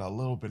both, but a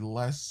little bit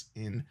less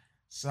in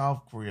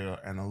South Korea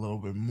and a little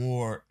bit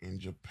more in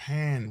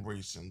Japan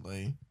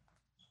recently.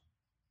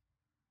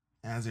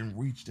 Hasn't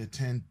reached the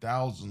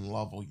 10,000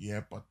 level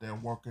yet, but they're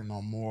working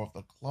on more of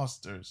the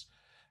clusters,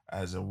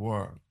 as it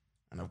were.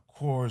 And of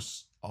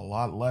course, a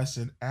lot less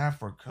in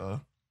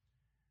Africa,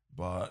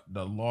 but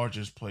the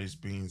largest place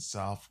being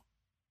South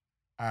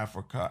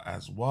Africa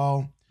as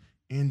well.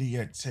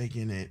 India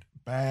taking it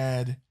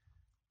bad.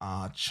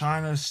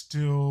 China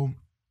still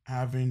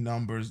having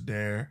numbers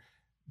there.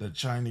 The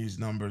Chinese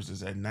numbers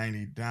is at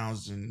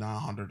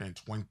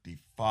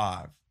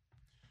 90,925.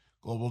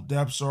 Global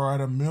deaths are at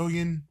a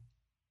million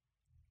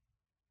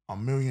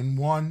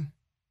one.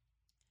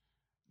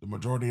 The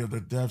majority of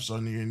the deaths are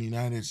in the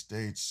United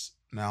States,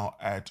 now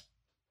at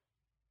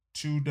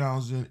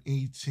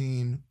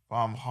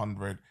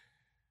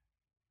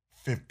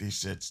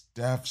 2,018,556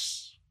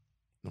 deaths.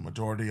 The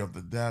majority of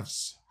the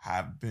deaths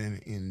have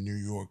been in New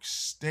York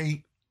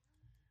State,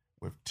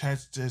 with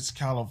Texas,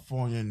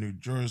 California, New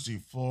Jersey,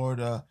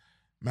 Florida,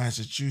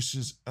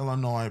 Massachusetts,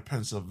 Illinois,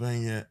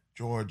 Pennsylvania,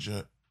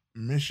 Georgia,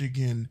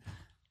 Michigan,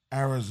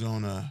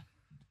 Arizona,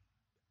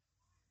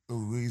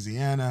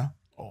 Louisiana,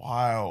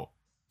 Ohio,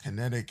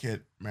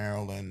 Connecticut,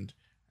 Maryland,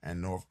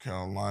 and North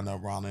Carolina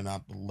rounding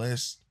out the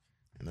list.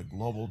 In the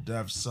global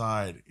death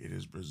side, it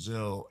is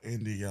Brazil,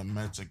 India,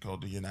 Mexico,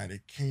 the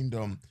United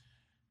Kingdom,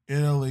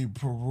 Italy,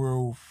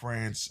 Peru,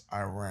 France,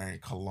 Iran,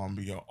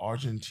 Colombia,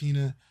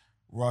 Argentina,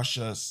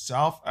 Russia,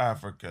 South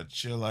Africa,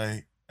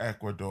 Chile,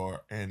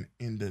 Ecuador, and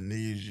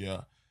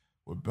Indonesia,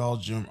 with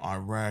Belgium,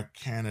 Iraq,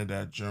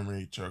 Canada,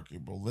 Germany, Turkey,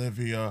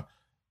 Bolivia,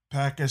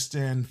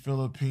 Pakistan,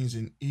 Philippines,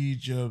 and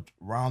Egypt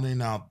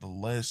rounding out the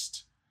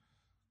list.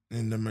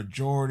 In the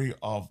majority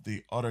of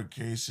the other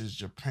cases,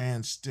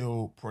 Japan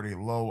still pretty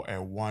low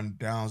at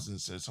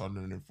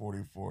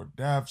 1,644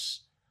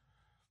 deaths.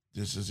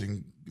 This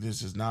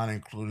is not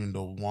including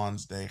the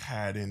ones they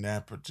had in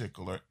that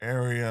particular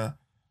area.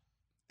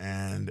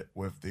 And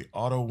with the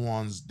other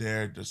ones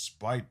there,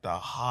 despite the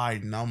high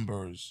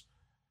numbers,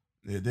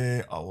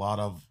 there are a lot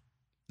of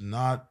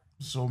not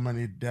so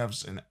many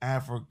deaths in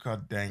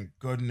Africa, thank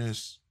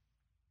goodness.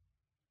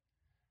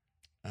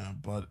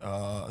 But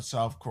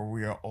South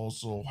Korea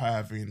also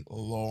having a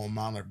low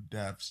amount of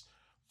deaths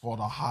for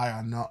the high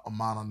amount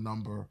of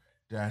number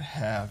that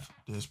have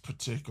this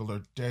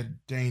particular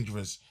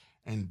dangerous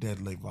and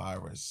deadly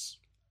virus.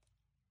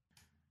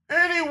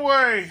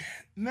 Anyway,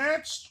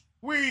 next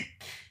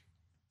week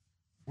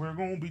we're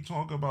going to be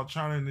talking about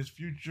China in its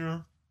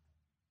future.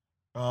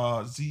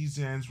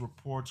 Zizan's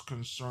reports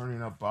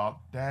concerning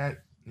about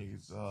that.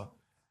 He's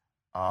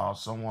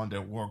someone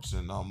that works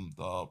in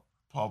the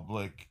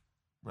public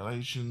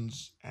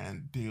relations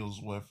and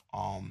deals with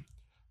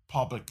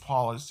public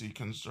policy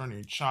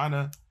concerning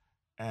China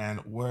and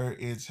where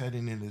it's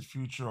heading in its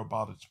future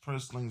about its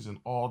prislings and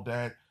all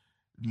that.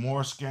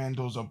 More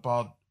scandals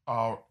about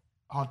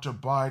Hunter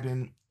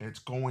Biden. It's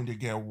going to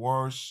get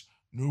worse.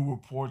 New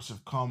reports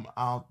have come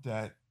out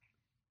that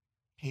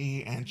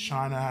he and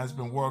China has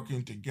been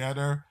working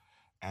together,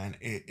 and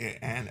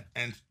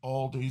and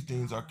all these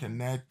things are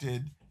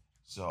connected.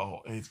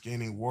 So it's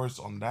getting worse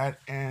on that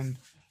end.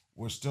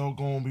 We're still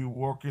going to be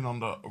working on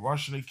the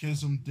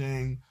Russianism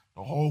thing.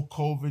 The whole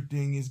COVID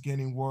thing is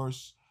getting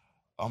worse.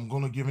 I'm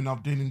going to give an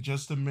update in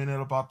just a minute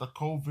about the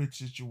COVID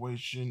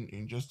situation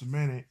in just a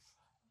minute.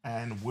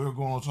 And we're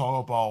going to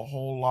talk about a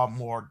whole lot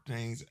more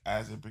things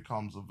as it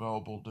becomes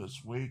available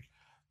this week.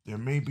 There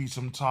may be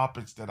some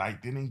topics that I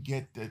didn't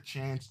get the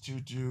chance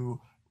to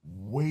do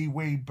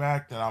way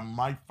back that I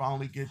might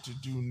finally get to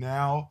do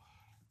now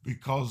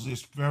because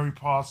it's very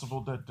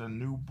possible that the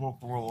new book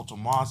for Rollo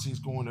Tomasi is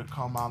going to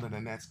come out in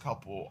the next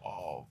couple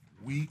of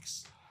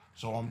weeks.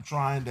 So I'm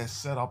trying to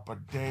set up a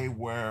day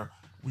where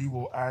we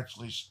will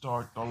actually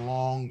start the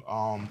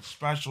long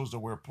specials that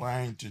we're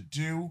planning to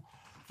do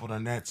for the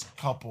next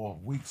couple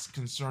of weeks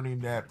concerning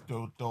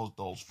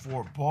those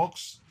 4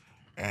 books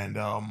and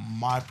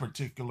my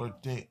particular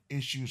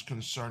issues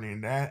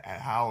concerning that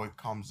and how it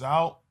comes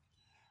out.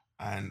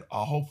 And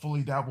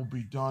hopefully that will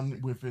be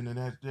done within the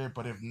next day.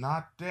 But if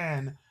not,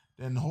 then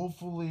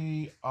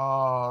hopefully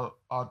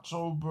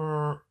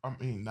October. I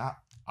mean, not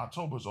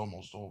October's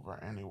almost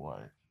over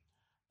anyway.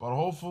 But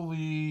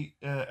hopefully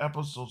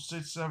episode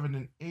 6, 7,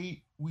 and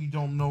 8. We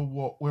don't know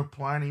what we're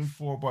planning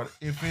for, but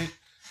if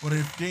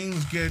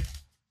things get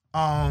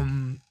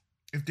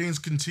if things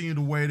continue the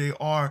way they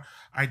are,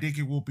 I think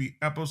it will be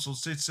episode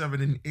 6,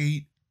 7, and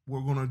 8.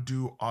 We're gonna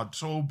do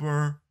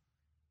October.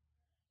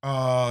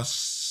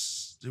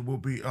 It will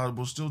be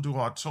we'll still do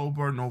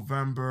October,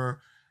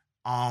 November.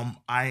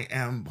 I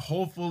am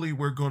hopefully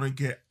we're gonna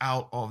get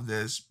out of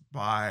this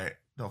by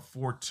the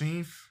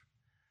 14th.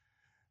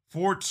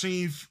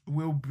 14th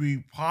will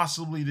be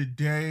possibly the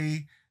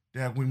day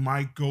that we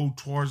might go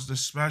towards the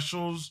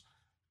specials,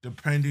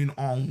 depending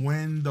on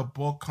when the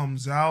book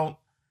comes out.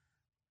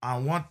 I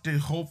want to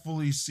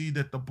hopefully see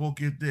that the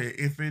book is there.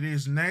 If it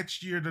is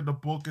next year that the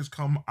book has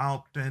come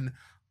out, then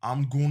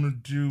I'm going to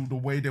do the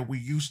way that we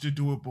used to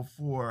do it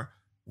before.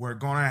 We're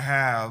going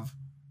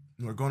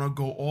to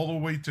go all the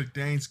way to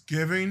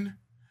Thanksgiving.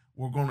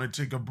 We're going to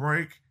take a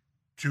break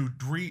to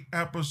 3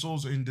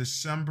 episodes in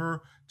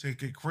December,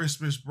 take a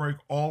Christmas break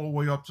all the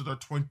way up to the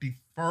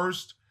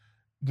 21st.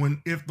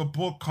 If the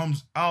book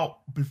comes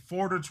out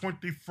before the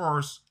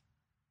 21st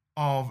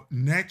of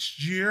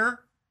next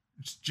year,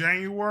 it's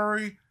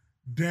January,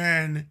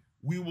 then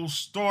we will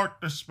start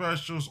the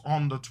specials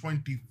on the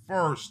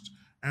 21st,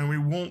 and we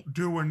won't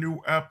do a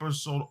new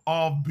episode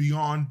of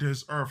Beyond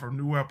This Earth, a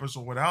new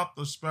episode without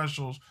the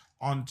specials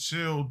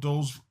until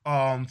those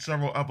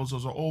several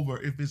episodes are over.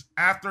 If it's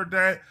after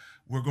that,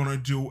 we're going to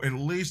do at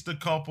least a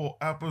couple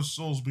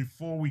episodes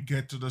before we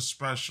get to the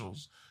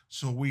specials.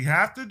 So we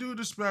have to do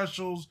the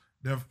specials.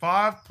 They're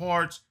 5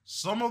 parts.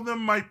 Some of them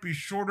might be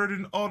shorter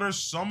than others.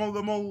 Some of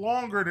them are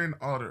longer than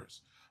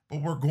others.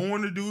 But we're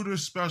going to do the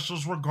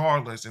specials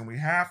regardless, and we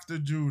have to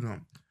do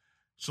them.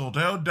 So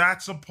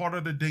that's a part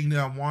of the thing that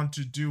I want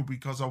to do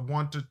because I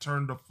want to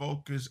turn the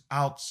focus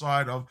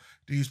outside of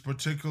these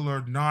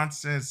particular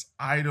nonsense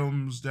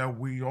items that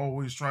we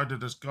always try to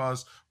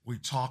discuss. We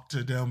talk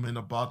to them and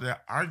about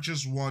that. I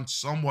just want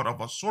somewhat of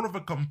a sort of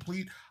a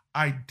complete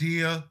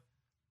idea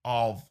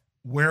of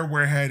where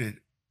we're headed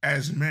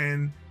as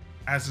men,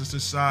 as a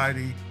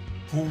society,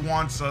 who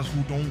wants us,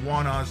 who don't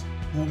want us,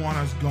 who want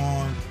us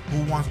gone,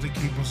 who wants to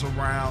keep us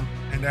around,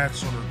 and that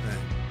sort of thing.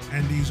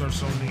 And these are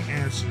some of the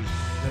answers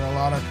that a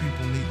lot of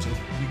people need to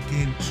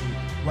begin to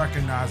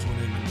recognize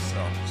within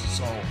themselves.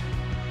 So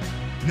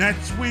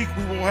next week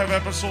we will have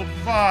episode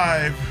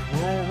 5.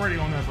 We're already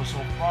on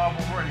episode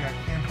 5 already. I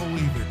can't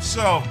believe it.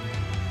 So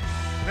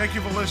thank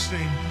you for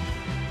listening.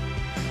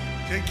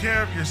 Take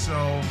care of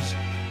yourselves.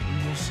 We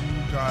will see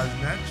you guys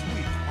next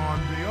week on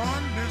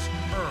Beyond This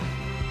Earth.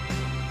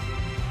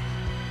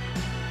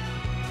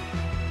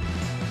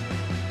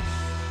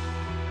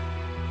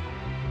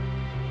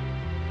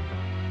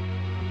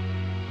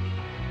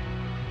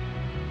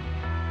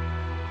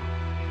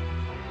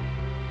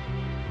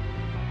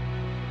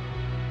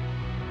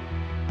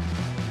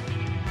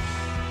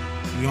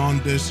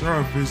 Beyond This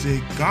Earth is a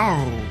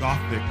Garo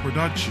Gothic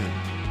production.